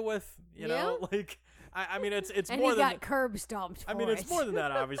to play with, you know? Like, I mean, it's and more he than... got curb stomped for it's more than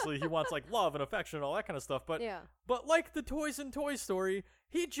that, obviously. He wants like love and affection and all that kind of stuff. But, but like the toys in Toy Story,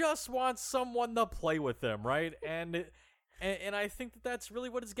 he just wants someone to play with him, right? And I think that that's really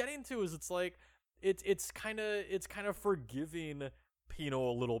what it's getting to, is it's like, it's kind of forgiving Pino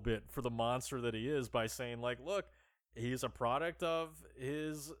a little bit for the monster that he is by saying like, look, he's a product of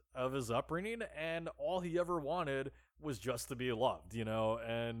his upbringing, and all he ever wanted was just to be loved, you know.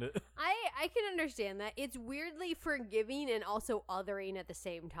 And I can understand that. It's weirdly forgiving and also othering at the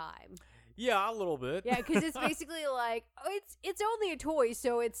same time. Yeah, a little bit. Yeah, because it's basically like, oh, it's only a toy,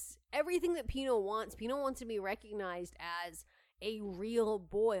 so it's everything that Pino wants. Pino wants to be recognized as a real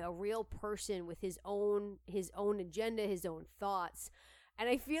boy, a real person with his own agenda, his own thoughts. And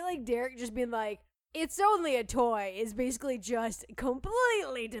I feel like Derek just being like, it's only a toy, is basically just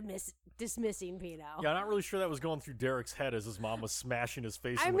completely dismissing Pino. Yeah, I'm not really sure that was going through Derek's head as his mom was smashing his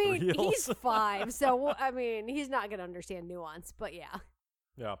face in I with her mean, heels. he's 5, so, I mean, he's not going to understand nuance, but yeah.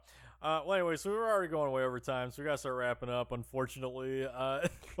 Yeah. Well, anyway, so we're already going way over time, so we got to start wrapping up, unfortunately.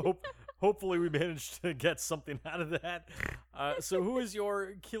 Hopefully we managed to get something out of that. So who is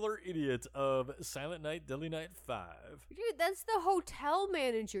your killer idiot of Silent Night, Deadly Night 5? Dude, that's the hotel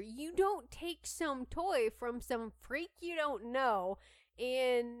manager. You don't take some toy from some freak you don't know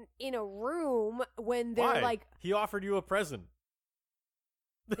in a room when they're Why? like... He offered you a present.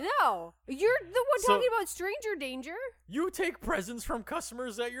 No, you're the one So- talking about stranger danger. You take presents from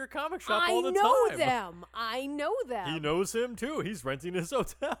customers at your comic shop I all the know time. them. I know them. He knows him too. He's renting his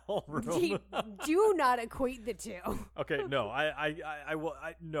hotel room. Do not equate the two. Okay, no, I will.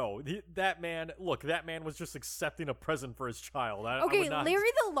 No, that man. Look, that man was just accepting a present for his child. I Okay, would not, Larry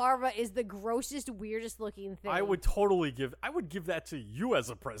the Larva is the grossest, weirdest looking thing. I would totally give. I would give that to you as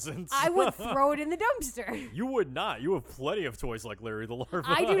a present. I would throw it in the dumpster. You would not. You have plenty of toys like Larry the Larva.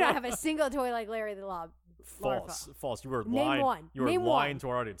 I do not have a single toy like Larry the Larva. False. You were Name lying. one. You were Name lying one. to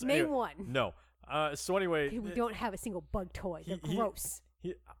our audience. Name Anyway, one. No. So anyway, We don't have a single bug toy. They're gross.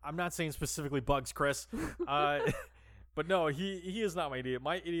 I'm not saying specifically bugs, Chris. But no, he is not my idiot.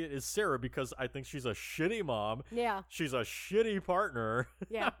 My idiot is Sarah, because I think she's a shitty mom. Yeah. She's a shitty partner.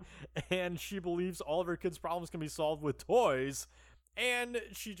 Yeah. And she believes all of her kids' problems can be solved with toys. And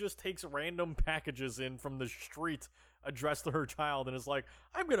she just takes random packages in from the street addressed to her child and is like,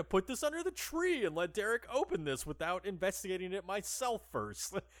 I'm going to put this under the tree and let Derek open this without investigating it myself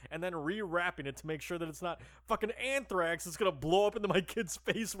first. And then rewrapping it to make sure that it's not fucking anthrax that's going to blow up into my kid's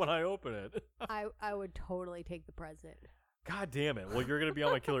face when I open it. I would totally take the present. God damn it. Well, you're going to be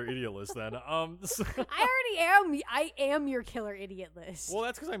on my killer idiot list then. I am your killer idiot list. Well,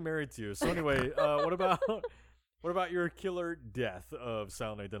 that's because I'm married to you. So anyway, what about your killer death of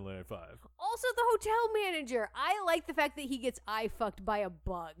Silent Night, Deadly Night 5? Also, the hotel manager. I like the fact that he gets eye fucked by a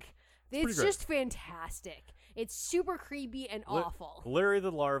bug. It's just fantastic. It's super creepy and awful. Larry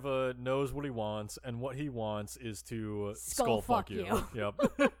the larva knows what he wants, and what he wants is to skull fuck you. Yep.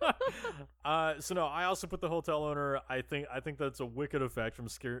 So no, I also put the hotel owner. I think that's a wicked effect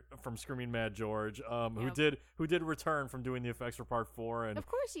from Screaming Mad George, who did return from doing the effects for Part 4, and of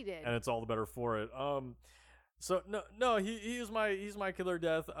course he did, and it's all the better for it. So no, he's my killer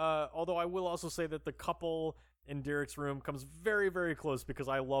death. Although I will also say that the couple in Derek's room comes very, very close because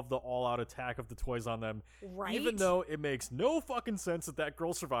I love the all-out attack of the toys on them. Right? Even though it makes no fucking sense that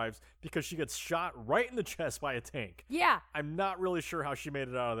girl survives because she gets shot right in the chest by a tank. Yeah. I'm not really sure how she made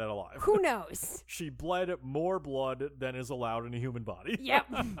it out of that alive. Who knows? She bled more blood than is allowed in a human body. Yep.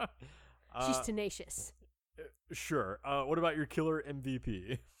 She's tenacious. Sure. What about your killer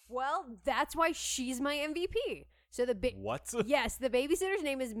MVP? Well, that's why she's my MVP. So what? Yes, the babysitter's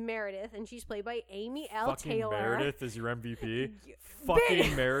name is Meredith, and she's played by Amy L. Fucking Taylor. Meredith is your MVP?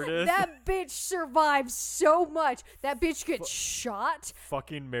 Fucking Meredith? That bitch survives so much. That bitch gets shot.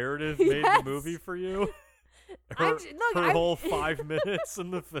 Fucking Meredith made the movie for you? Her whole 5 minutes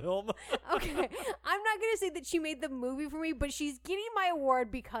in the film? Okay, I'm not going to say that she made the movie for me, but she's getting my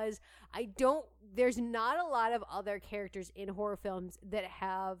award because there's not a lot of other characters in horror films that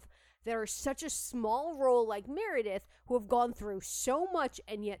are such a small role like Meredith, who have gone through so much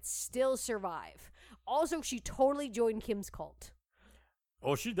and yet still survive. Also, she totally joined Kim's cult.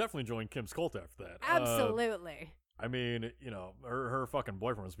 Oh, she definitely joined Kim's cult after that. Absolutely. I mean, her fucking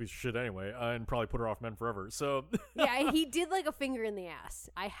boyfriend was a piece of shit anyway, and probably put her off men forever. So yeah, he did like a finger in the ass.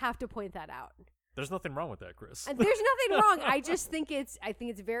 I have to point that out. There's nothing wrong with that, Chris. There's nothing wrong. I think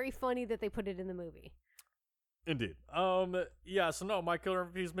it's very funny that they put it in the movie. Indeed. Yeah, so no, my killer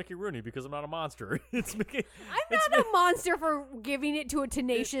MVP is Mickey Rooney because I'm not a monster. It's Mickey. I'm not a monster for giving it to a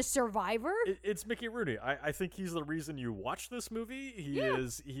tenacious survivor. It's Mickey Rooney. I think he's the reason you watch this movie. He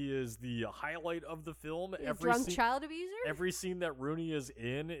is the highlight of the film. Child abuser? Every scene that Rooney is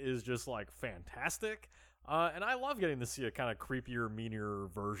in is just like fantastic. And I love getting to see a kind of creepier, meaner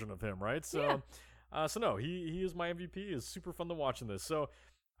version of him, right? So so no, he is my MVP. It's super fun to watch in this. So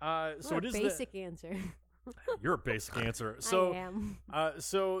it is basic answer. You're a basic answer. So, I am.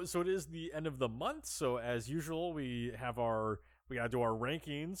 So it is the end of the month. So as usual, we gotta do our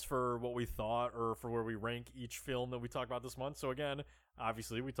rankings for what we thought or for where we rank each film that we talk about this month. So again,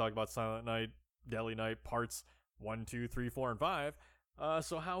 obviously we talk about Silent Night, Deadly Night parts 1, 2, 3, 4, and 5.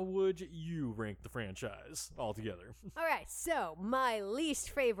 So how would you rank the franchise altogether? All right, so my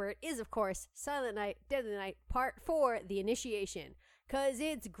least favorite is, of course, Silent Night, Deadly Night, Part 4, The Initiation. Because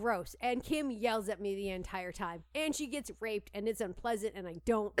it's gross, and Kim yells at me the entire time, and she gets raped, and it's unpleasant, and I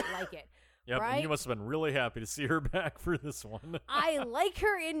don't like it. Yep, right? And you must have been really happy to see her back for this one. I like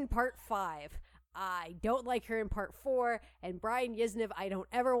her in Part 5. I don't like her in Part 4, and Brian Yuzna, I don't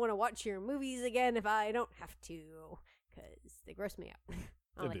ever want to watch your movies again if I don't have to, because they gross me out.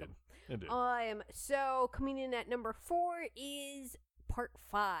 I like them. Indeed. So, coming in at number 4 is Part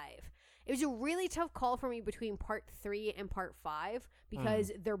 5. It was a really tough call for me between Part 3 and Part 5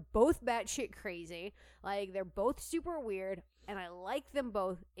 because they're both batshit crazy. Like, they're both super weird, and I like them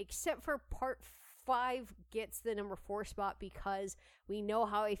both, except for Part 5 gets the number 4 spot because we know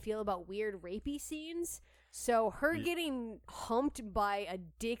how I feel about weird rapey scenes. So her getting humped by a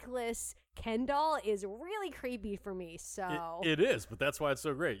dickless Ken doll is really creepy for me. So it is, but that's why it's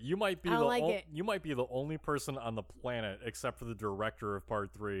so great. You might be you might be the only person on the planet, except for the director of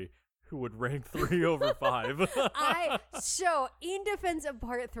Part 3, who would rank 3 over 5. So, in defense of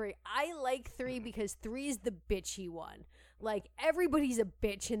Part 3, I like 3 because 3 is the bitchy one. Like, everybody's a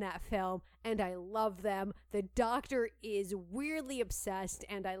bitch in that film, and I love them. The doctor is weirdly obsessed,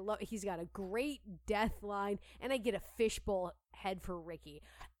 and he's got a great death line, and I get a fishbowl head for Ricky.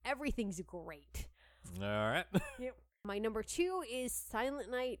 Everything's great. All right. Yep. My number 2 is Silent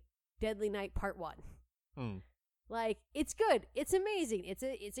Night, Deadly Night Part 1. Like, it's good. It's amazing.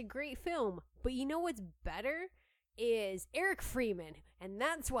 It's a great film. But you know what's better? Is Eric Freeman. And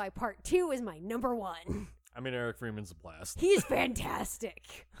that's why Part 2 is my number 1. I mean, Eric Freeman's a blast. He's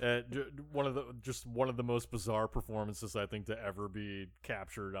fantastic. One of the most bizarre performances, I think, to ever be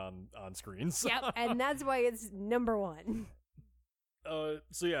captured on screens. Yep, and that's why it's number 1.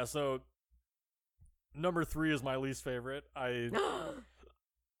 So number 3 is my least favorite. Is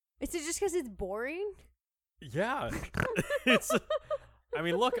it just because it's boring? Yeah, I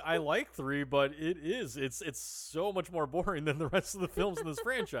mean, look, I like 3, but it's so much more boring than the rest of the films in this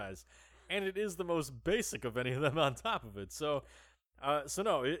franchise, and it is the most basic of any of them on top of it. So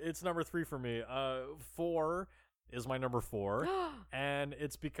no, it's number 3 for me. 4 is my number 4, and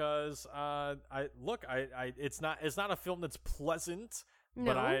it's because it's not a film that's pleasant.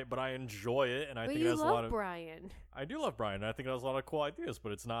 No. But I enjoy it, and I But think it you has a love lot of. Brian. I do love Brian. And I think it has a lot of cool ideas,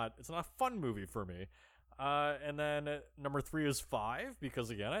 but it's not a fun movie for me. And then number 3 is 5 because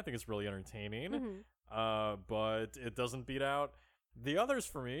again I think it's really entertaining. Mm-hmm. But it doesn't beat out the others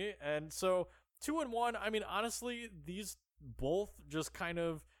for me. And so 2 and 1. I mean, honestly, these both just kind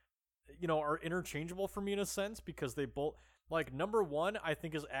of are interchangeable for me in a sense because they both. Like, number 1, I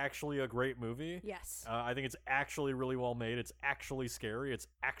think, is actually a great movie. Yes. I think it's actually really well made. It's actually scary. It's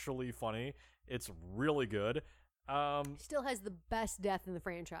actually funny. It's really good. Still has the best death in the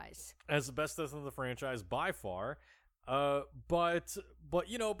franchise. Has the best death in the franchise by far. But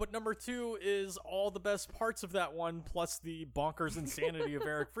number 2 is all the best parts of that one, plus the bonkers insanity of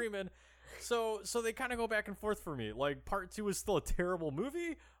Eric Freeman. So they kind of go back and forth for me. Like, part 2 is still a terrible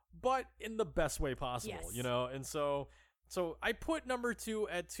movie, but in the best way possible, Yes. And so I put number 2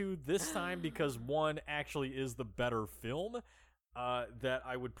 at 2 this time because 1 actually is the better film that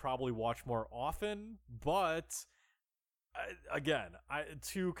I would probably watch more often. But again,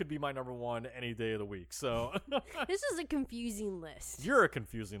 2 could be my number 1 any day of the week. So This is a confusing list. you're a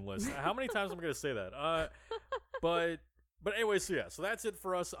confusing list. How many times am I going to say that? But anyway, so that's it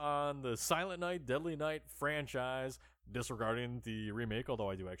for us on the Silent Night, Deadly Night franchise, disregarding the remake, although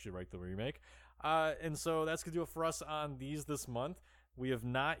I do actually like the remake. And so that's going to do it for us on these this month. We have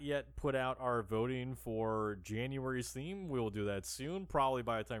not yet put out our voting for January's theme. We will do that soon, probably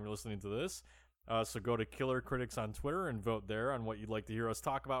by the time you're listening to this. So go to Killer Critics on Twitter and vote there on what you'd like to hear us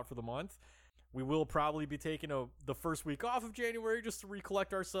talk about for the month. We will probably be taking the first week off of January just to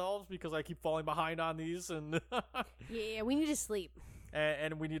recollect ourselves because I keep falling behind on these. And Yeah, we need to sleep.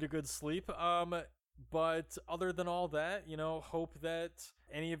 and we need a good sleep. But other than all that, hope that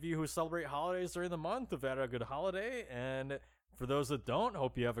any of you who celebrate holidays during the month have had a good holiday. And for those that don't,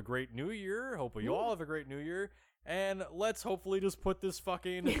 hope you have a great new year. Hope you all have a great new year. And let's hopefully just put this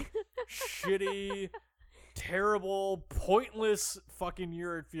fucking shitty, terrible, pointless fucking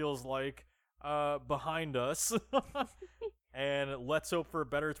year it feels like behind us. And let's hope for a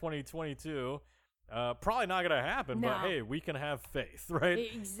better 2022. Probably not gonna happen, No. but hey, we can have faith, right?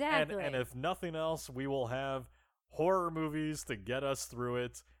 Exactly. And if nothing else, we will have horror movies to get us through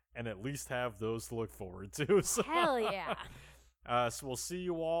it, and at least have those to look forward to. So, Hell yeah. So we'll see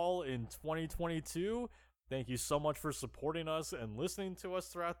you all in 2022. Thank you so much for supporting us and listening to us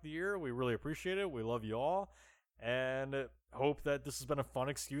throughout the year. We really appreciate it. We love you all, and hope that this has been a fun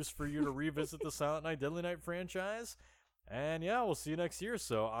excuse for you to revisit the Silent Night, Deadly Night franchise. And yeah, we'll see you next year.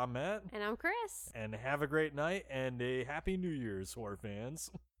 So I'm Matt. And I'm Chris. And have a great night and a happy New Year's, horror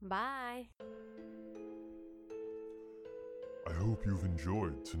fans. Bye. I hope you've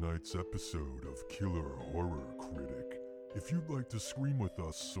enjoyed tonight's episode of Killer Horror Critic. If you'd like to scream with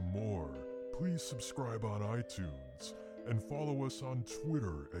us some more, please subscribe on iTunes and follow us on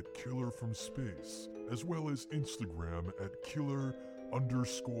Twitter at KillerFromSpace, as well as Instagram at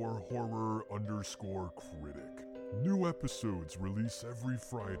Killer_Horror_Critic. New episodes release every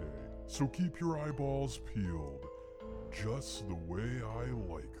Friday, so keep your eyeballs peeled, just the way I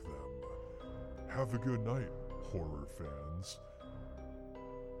like them. Have a good night, horror fans.